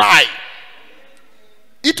to dry.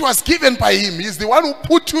 It was given by Him. He's the one who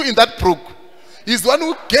put you in that brook. He's the one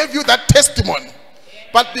who gave you that testimony.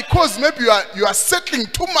 But because maybe you are settling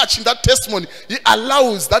too much in that testimony, He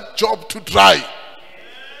allows that job to dry.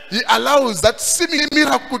 He allows that seeming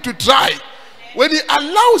miracle to dry. When He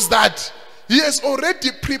allows that, He has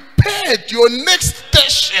already prepared your next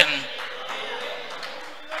station.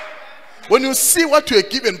 When you see what you are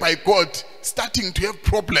given by God starting to have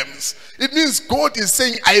problems, it means God is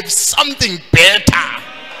saying, I have something better.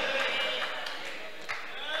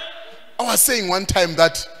 I was saying one time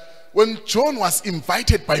that when John was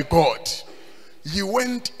invited by God, he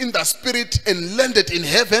went in the spirit and landed in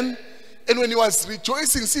heaven. And when he was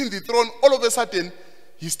rejoicing, seeing the throne, all of a sudden,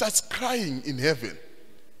 he starts crying in heaven.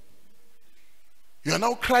 You are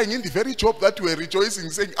now crying in the very job that you were rejoicing,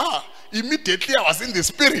 saying, immediately I was in the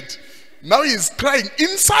spirit. Now he is crying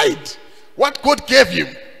inside what God gave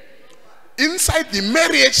him. Inside the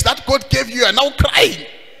marriage that God gave you, you are now crying.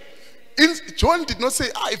 John did not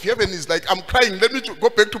say, if heaven is like, I'm crying, let me go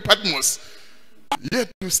back to Patmos. He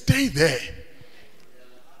had to stay there.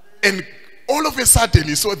 And all of a sudden,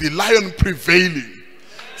 he saw the lion prevailing.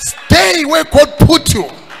 Stay where God put you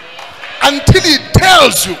until He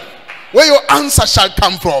tells you where your answer shall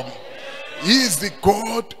come from. He is the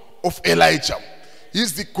God of Elijah. He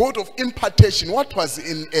is the God of impartation. What was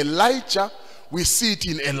in Elijah, we see it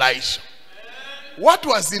in Elisha. What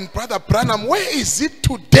was in Brother Branham, where is it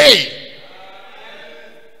today?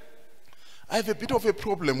 I have a bit of a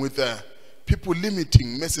problem with people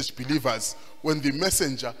limiting message believers when the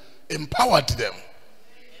messenger empowered them.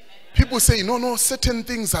 People say, no, certain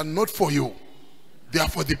things are not for you. They are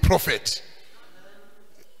for the prophet.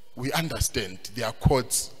 We understand. They are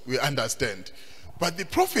courts. We understand. But the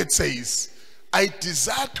prophet says, I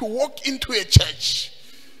desire to walk into a church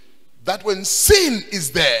that when sin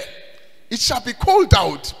is there, it shall be called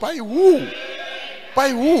out. By who? By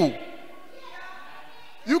who?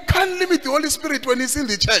 You can't limit the Holy Spirit when he's in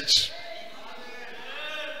the church.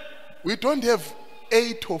 We don't have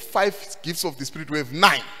 8 or 5 gifts of the Spirit. We have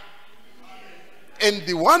 9. And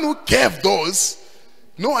the one who gave those,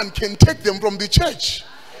 no one can take them from the church.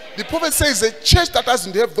 The prophet says a church that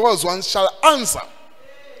doesn't have those ones shall answer.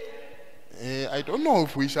 I don't know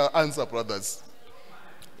if we shall answer, brothers.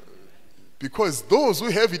 Because those who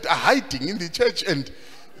have it are hiding in the church and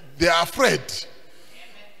they are afraid.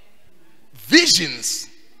 Visions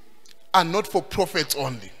are not for prophets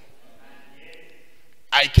only.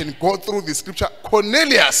 I can go through the scripture.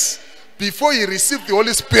 Cornelius, before he received the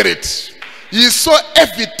Holy Spirit, he saw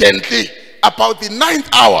evidently about the 9th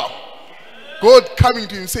hour, God coming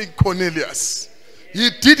to him saying, Cornelius. He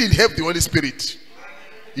didn't have the Holy Spirit.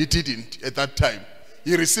 He didn't at that time.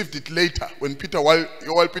 He received it later when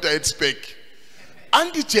while Peter had spake.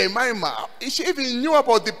 Auntie Jemima, she even knew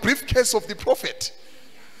about the briefcase of the prophet.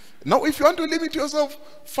 Now, if you want to limit yourself,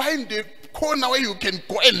 find a corner where you can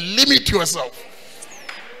go and limit yourself.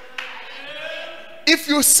 If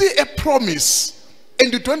you see a promise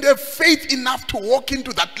and you don't have faith enough to walk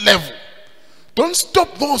into that level, don't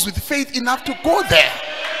stop those with faith enough to go there.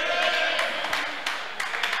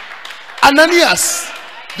 Ananias,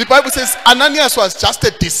 the Bible says Ananias was just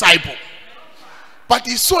a disciple, but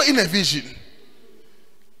he saw in a vision.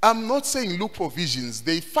 I'm not saying look for visions.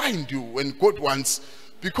 They find you when God wants.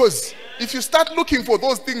 Because if you start looking for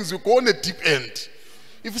those things, you go on a deep end.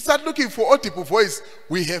 If you start looking for audible voice,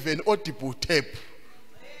 we have an audible tape.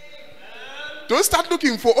 Don't start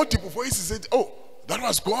looking for audible voices and say, oh, that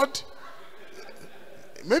was God.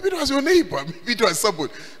 Maybe it was your neighbor. Maybe it was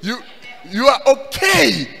somebody. You are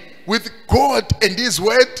okay with God and his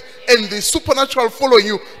word and the supernatural following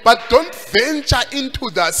you, but don't venture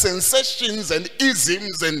into the sensations and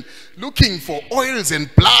isms and looking for oils and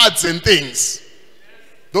bloods and things.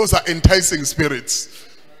 Those are enticing spirits.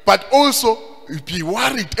 But also be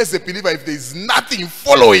worried as a believer if there is nothing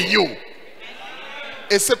following you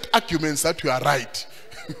except arguments that you are right.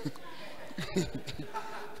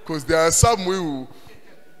 Because there are some who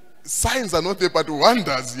signs are not there, but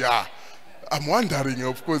wonders. Yeah, I'm wondering,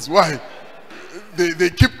 of course, why they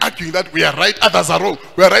keep arguing that we are right, others are wrong.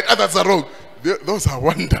 We are right, others are wrong. Those are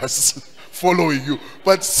wonders following you.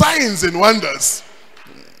 But signs and wonders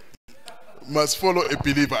must follow a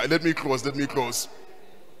believer. Let me close.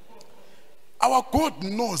 Our God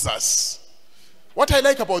knows us. What I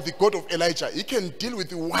like about the God of Elijah, he can deal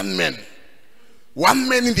with one man. One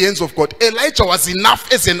man in the hands of God. Elijah was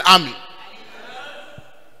enough as an army.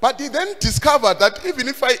 But he then discovered that even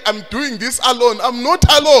if I am doing this alone, I'm not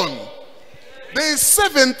alone. There is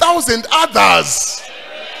 7,000 others.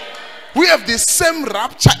 We have the same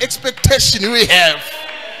rapture expectation we have.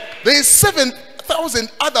 There is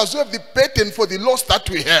 7,000 others who have the burden for the loss that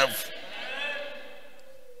we have.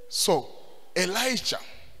 So, Elijah,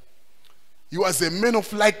 he was a man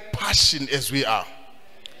of like passion as we are.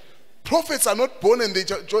 Prophets are not born and they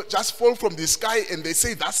just fall from the sky and they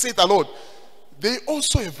say, "Thus saith the Lord." They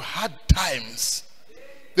also have hard times.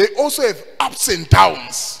 They also have ups and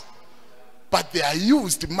downs. But they are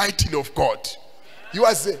used mightily of God. He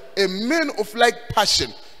was a man of like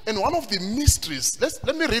passion. And one of the mysteries,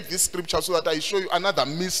 let me read this scripture so that I show you another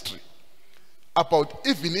mystery about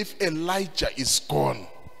even if Elijah is gone,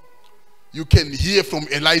 you can hear from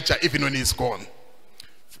Elijah even when he's gone.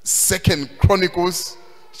 2 Chronicles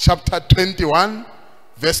chapter 21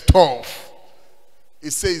 verse 12.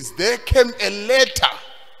 It says, there came a letter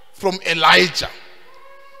from Elijah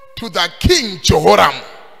to the king Jehoram.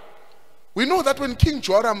 We know that when King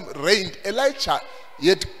Jehoram reigned, Elijah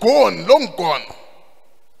had gone, long gone.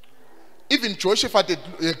 Even Jehoshaphat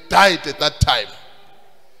had died at that time.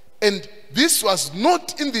 And this was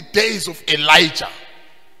not in the days of Elijah.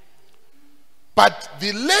 But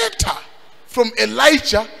the letter from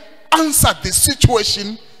Elijah answered the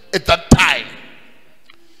situation at that time.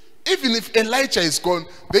 Even if Elijah is gone,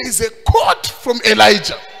 there is a court from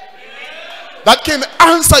Elijah that can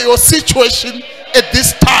answer your situation at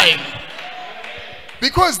this time.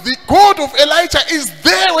 Because the God of Elijah is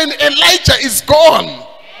there when Elijah is gone.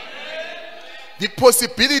 The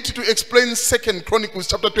possibility to explain 2 Chronicles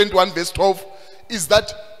chapter 21 verse 12 is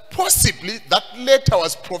that possibly that letter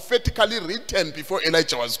was prophetically written before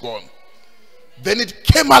Elijah was gone. Then it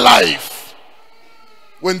came alive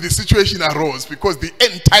when the situation arose, because the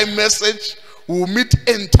end time message will meet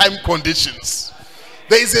end time conditions.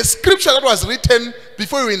 There is a scripture that was written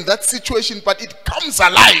before you were in that situation, but it comes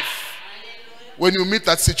alive when you meet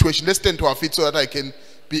that situation. Let's stand to our feet so that I can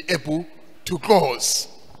be able to close.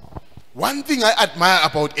 One thing I admire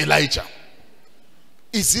about Elijah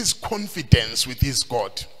is his confidence with his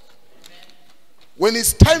God. When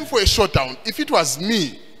it's time for a showdown, if it was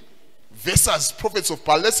me versus prophets of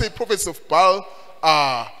Baal, let's say prophets of Baal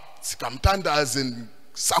are Sikamtandas and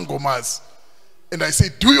Sangomas, and I say,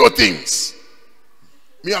 do your things.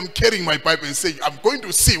 Me, I'm carrying my Bible and saying, I'm going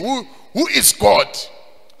to see who is God.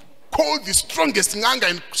 Call the strongest Nganga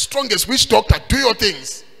and strongest witch doctor, do your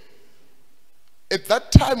things. At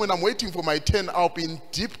that time when I'm waiting for my turn, I'll be in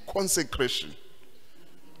deep consecration.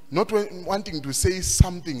 Not wanting to say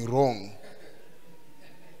something wrong.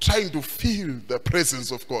 Trying to feel the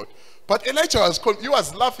presence of God. But Elijah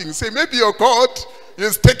was laughing, saying, maybe your God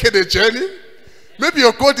has taken a journey. Maybe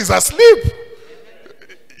your God is asleep.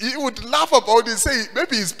 He would laugh about it and say,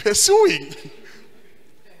 maybe he's pursuing.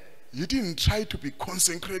 He didn't try to be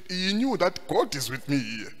consecrated. He knew that God is with me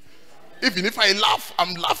here. Even if I laugh,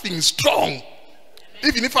 I'm laughing strong.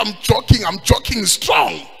 Even if I'm joking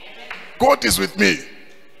strong. God is with me.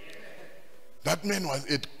 That man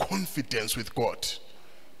had confidence with God.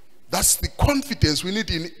 That's the confidence we need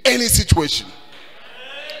in any situation.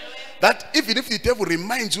 That even if the devil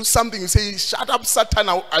reminds you something, you say, shut up, Satan,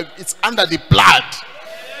 it's under the blood.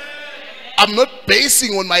 I'm not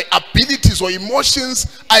basing on my abilities or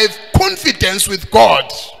emotions. I have confidence with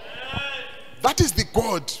God. That is the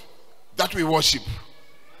God that we worship.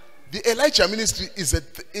 The Elijah ministry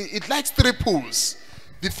it likes three pools.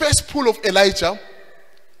 The first pool of Elijah,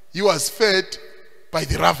 he was fed by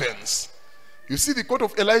the ravens. You see, the God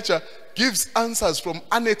of Elijah gives answers from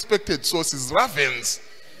unexpected sources. Ravens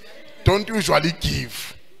don't usually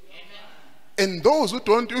give. And those who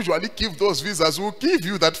don't usually give those visas will give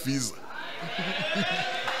you that visa.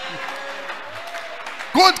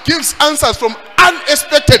 God gives answers from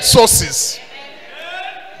unexpected sources.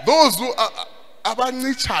 Those who are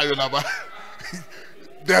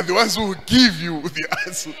they are the ones who will give you the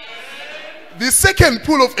answer. The second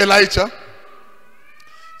pool of Elijah,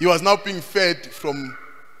 he was now being fed from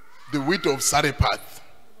the wheat of Zarephath.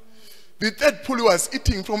 The third pool, he was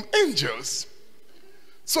eating from angels.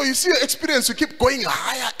 So you see your experience, you keep going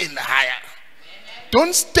higher and higher.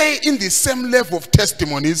 Don't stay in the same level of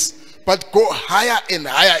testimonies, but go higher and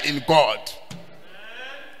higher in God.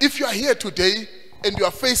 If you are here today and you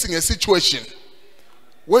are facing a situation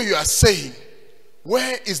where you are saying,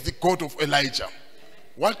 where is the God of Elijah?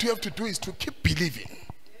 What you have to do is to keep believing.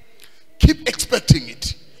 Keep expecting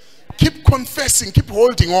it. Keep confessing, keep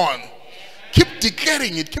holding on. Keep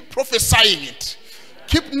declaring it, keep prophesying it.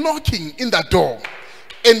 Keep knocking in the door.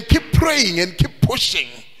 And keep praying and keep pushing.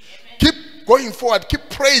 Keep going forward, keep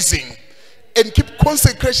praising. And keep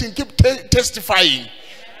consecration, keep testifying.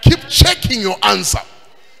 Keep checking your answer.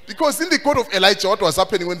 Because in the God of Elijah, what was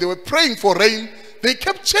happening when they were praying for rain, they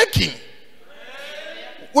kept checking.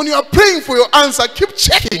 When you are praying for your answer, keep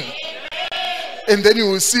checking. And then you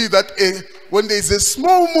will see that when there is a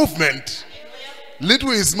small movement,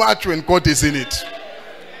 little is much when God is in it.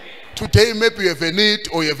 Today, maybe you have a need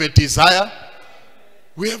or you have a desire.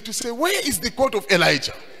 We have to say, where is the God of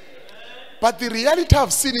Elijah? But the reality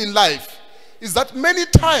I've seen in life is that many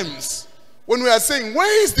times when we are saying,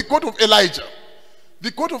 where is the God of Elijah?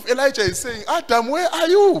 The God of Elijah is saying, Adam, where are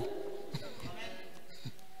you?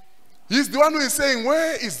 He's the one who is saying,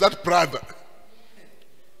 where is that brother?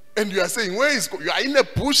 And you are saying, where is God? You are in a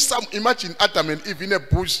bush. Imagine Adam and Eve in a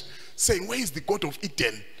bush saying, where is the God of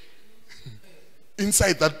Eden?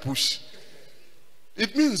 Inside that bush.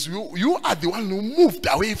 It means you are the one who moved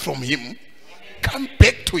away from him. Come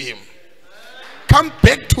back to him. Come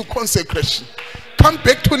back to consecration. Come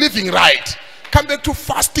back to living right. Come back to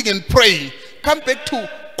fasting and praying. Come back to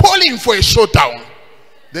calling for a showdown.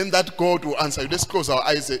 Then that God will answer you. Let's close our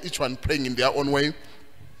eyes, each one praying in their own way.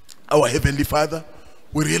 Our Heavenly Father,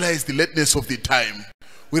 we realize the lateness of the time.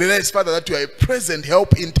 We realize, Father, that you are a present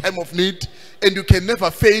help in time of need, and you can never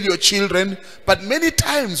fail your children. But many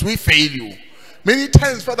times we fail you. Many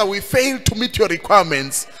times, Father, we fail to meet your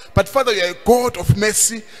requirements. But Father, you are a God of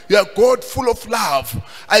mercy. You are a God full of love.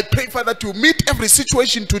 I pray, Father, to meet every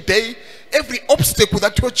situation today, every obstacle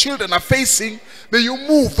that your children are facing. May you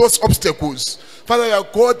move those obstacles. Father, you are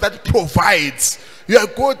a God that provides. You are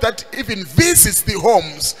a God that even visits the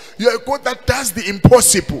homes. You are a God that does the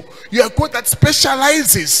impossible. You are a God that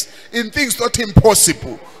specializes in things not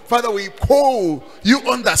impossible. Father, we call you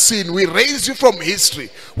on the scene. We raise you from history.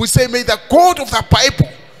 We say, may the God of the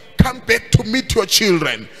Bible come back to meet your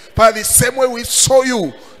children. Father, the same way we saw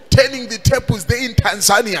you turning the tables there in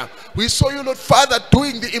Tanzania, we saw you, Lord Father,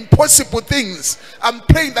 doing the impossible things. I'm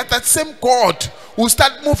praying that that same God will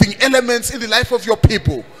start moving elements in the life of your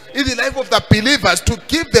people, in the life of the believers, to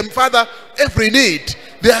give them, Father, every need.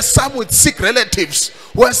 There are some with sick relatives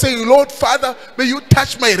who are saying, Lord Father, may you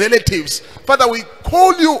touch my relatives. Father, we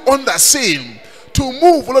call you on the scene to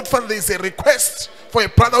move. Lord Father, there is a request for a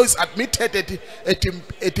brother who is admitted at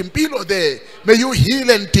Impilo there. May you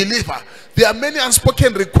heal and deliver. There are many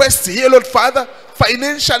unspoken requests here, Lord Father,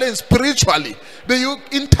 financially and spiritually. May you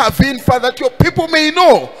intervene, Father, that your people may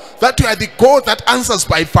know that you are the God that answers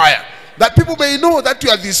by fire. That people may know that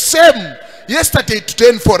you are the same yesterday, today,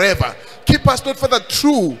 and forever. Keep us, Lord Father,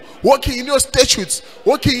 true, walking in your statutes,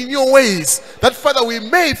 walking in your ways, that, Father, we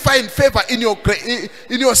may find favor in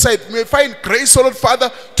your sight. We may find grace, Lord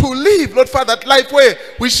Father, to live, Lord Father, that life where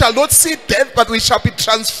we shall not see death, but we shall be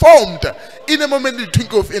transformed in a moment, in the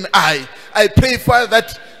twinkle of an eye. I pray, Father,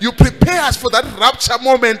 that you prepare us for that rapture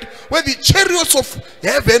moment where the chariots of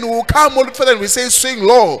heaven will come, Lord Father, and we say, swing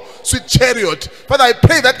low, sweet chariot. Father, I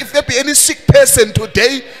pray that if there be any sick person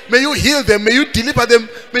today, may you heal them, may you deliver them,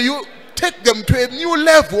 may you take them to a new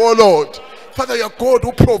level, oh Lord. Father, your God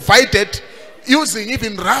who provided using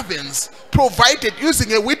even ravens, provided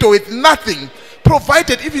using a widow with nothing,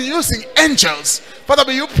 provided even using angels. Father,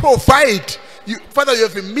 may you provide. Father, you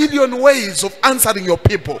have a million ways of answering your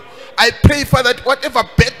people. I pray, Father, that whatever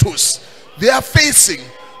battles they are facing,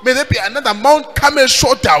 may there be another Mount Carmel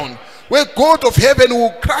showdown where God of heaven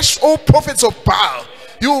will crush all prophets of Baal.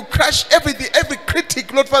 You will crush every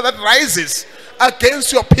critic, Lord Father, that rises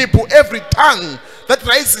against your people. Every tongue that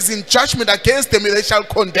rises in judgment against them, they shall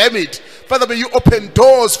condemn it. Father, may you open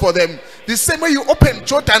doors for them. The same way you open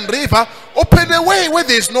Jordan River, open a way where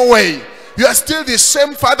there is no way. You are still the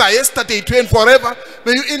same Father yesterday, today, and forever.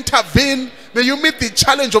 May you intervene. May you meet the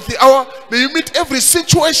challenge of the hour. May you meet every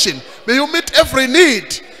situation. May you meet every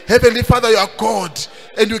need. Heavenly Father, you are God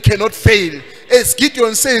and you cannot fail. As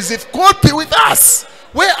Gideon says, if God be with us,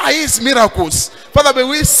 where are his miracles? Father, may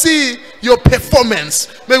we see your performance.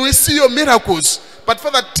 May we see your miracles. But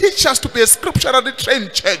Father, teach us to be a scripturally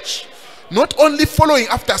trained church. Not only following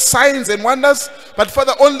after signs and wonders, but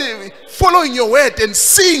Father, only following your word and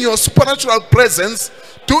seeing your supernatural presence,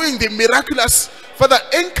 doing the miraculous. Father,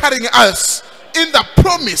 anchoring us in the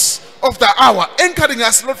promise of the hour. Anchoring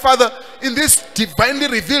us, Lord Father, in these divinely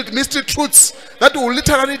revealed mystery truths that will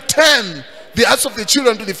literally turn the hearts of the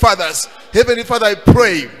children to the fathers. Heavenly Father, I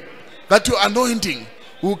pray that your anointing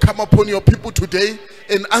will come upon your people today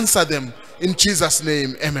and answer them. In Jesus'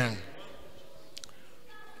 name, amen.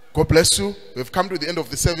 God bless you. We've come to the end of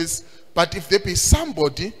the service. But if there be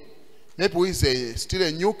somebody, maybe who is still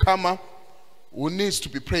a newcomer, who needs to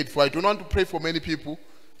be prayed for. I don't want to pray for many people.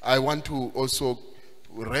 I want to also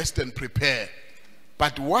rest and prepare.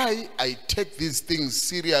 But why I take these things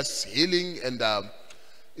serious, healing, and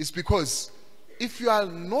it's because if you are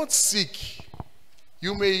not sick,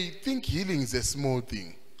 you may think healing is a small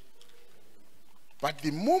thing. But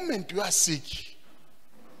the moment you are sick,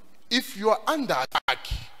 if you are under attack,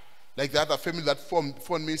 like the other family that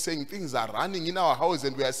phoned me saying things are running in our house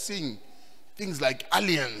and we are seeing things like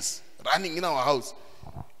aliens running in our house.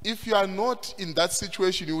 If you are not in that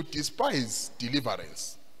situation, you would despise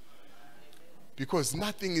deliverance. Because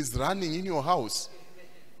nothing is running in your house.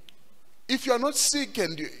 If you are not sick,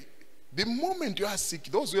 and the moment you are sick,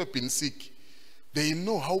 those who have been sick, they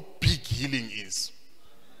know how big healing is.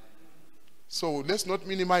 So let's not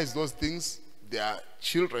minimize those things. Their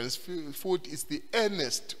children's food is the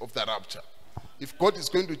earnest of the rapture. If God is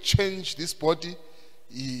going to change this body,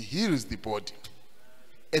 he heals the body.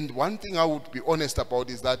 And one thing I would be honest about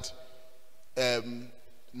is that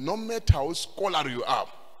no matter how scholarly you are,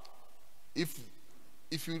 if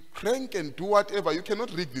you crank and do whatever, you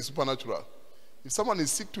cannot rig the supernatural. If someone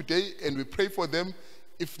is sick today and we pray for them,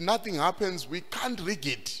 if nothing happens, we can't rig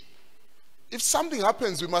it. If something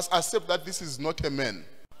happens, we must accept that this is not a man.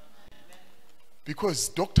 Because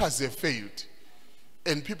doctors have failed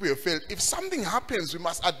and people have failed. If something happens, we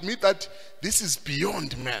must admit that this is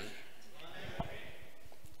beyond man.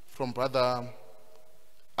 From Brother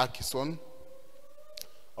Akison,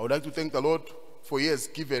 I would like to thank the Lord for he has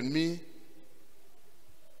given me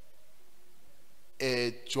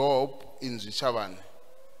a job in Zichavan.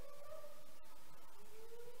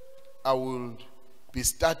 I will be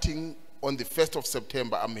starting on the 1st of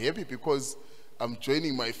September. I'm happy because I'm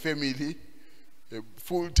joining my family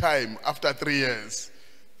full time after 3 years.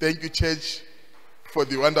 Thank you, church, for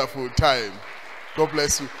the wonderful time. God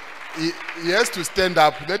bless you. He has to stand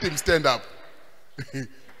up. Let him stand up.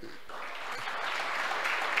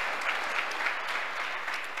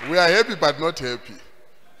 We are happy but not happy.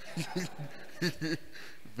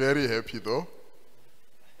 Very happy though,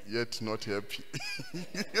 yet not happy.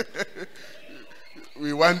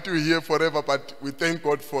 We want to hear forever, but we thank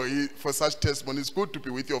God for such testimony. It's good to be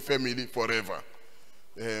with your family forever.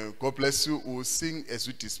 God bless you. We'll sing as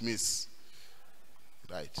we dismiss.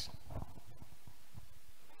 Right.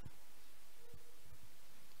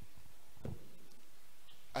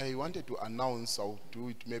 I wanted to announce, I'll do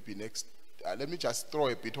it maybe next. Let me just throw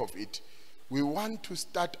a bit of it. We want to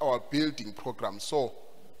start our building program. So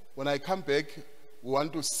when I come back, we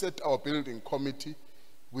want to set our building committee.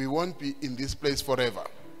 We won't be in this place forever.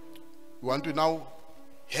 We want to now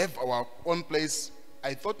have our own place.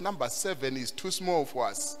 I thought number 7 is too small for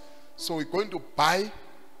us. So we're going to buy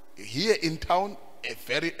here in town a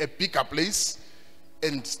bigger place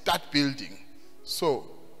and start building. So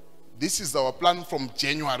this is our plan from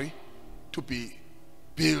January, to be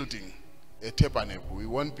building a tabernacle. We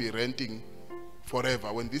won't be renting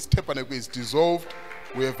forever. When this tabernacle is dissolved,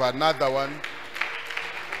 we have another one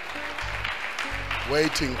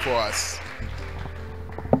waiting for us.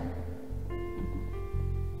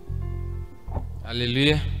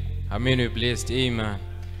 Hallelujah. Amen. We're blessed. Amen.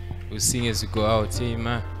 We'll sing as we go out.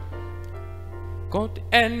 Amen. Got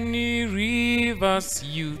any rivers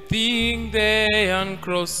you think they're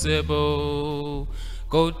uncrossable?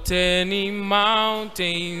 Got any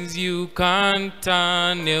mountains you can't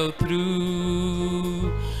tunnel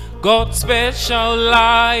through? God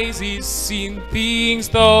specializes in things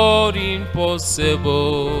thought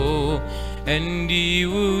impossible, and He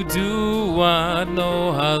will do what no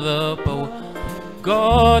other power.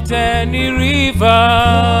 Got any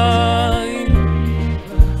river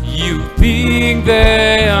you think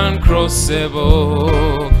they're uncrossable?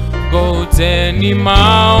 Got any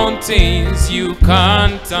mountains you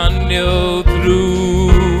can't tunnel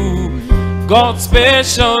through? God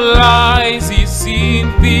specializes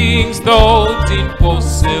in things thought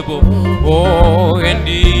impossible. Oh, and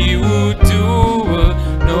He would do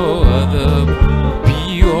no other.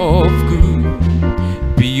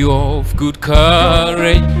 Be of good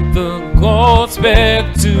courage. The God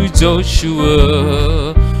spake to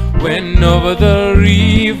Joshua when over the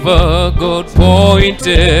river God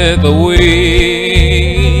pointed the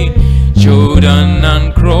way. Jordan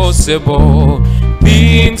uncrossable,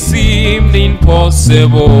 things seemed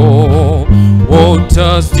impossible.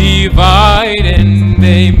 Waters divide and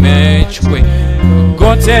they match way.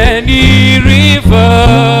 Got any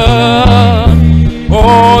river?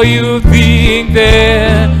 Oh, you think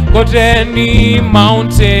there? Got any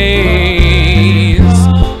mountains?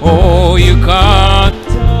 Oh, you can't.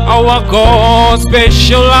 Our God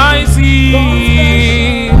specializes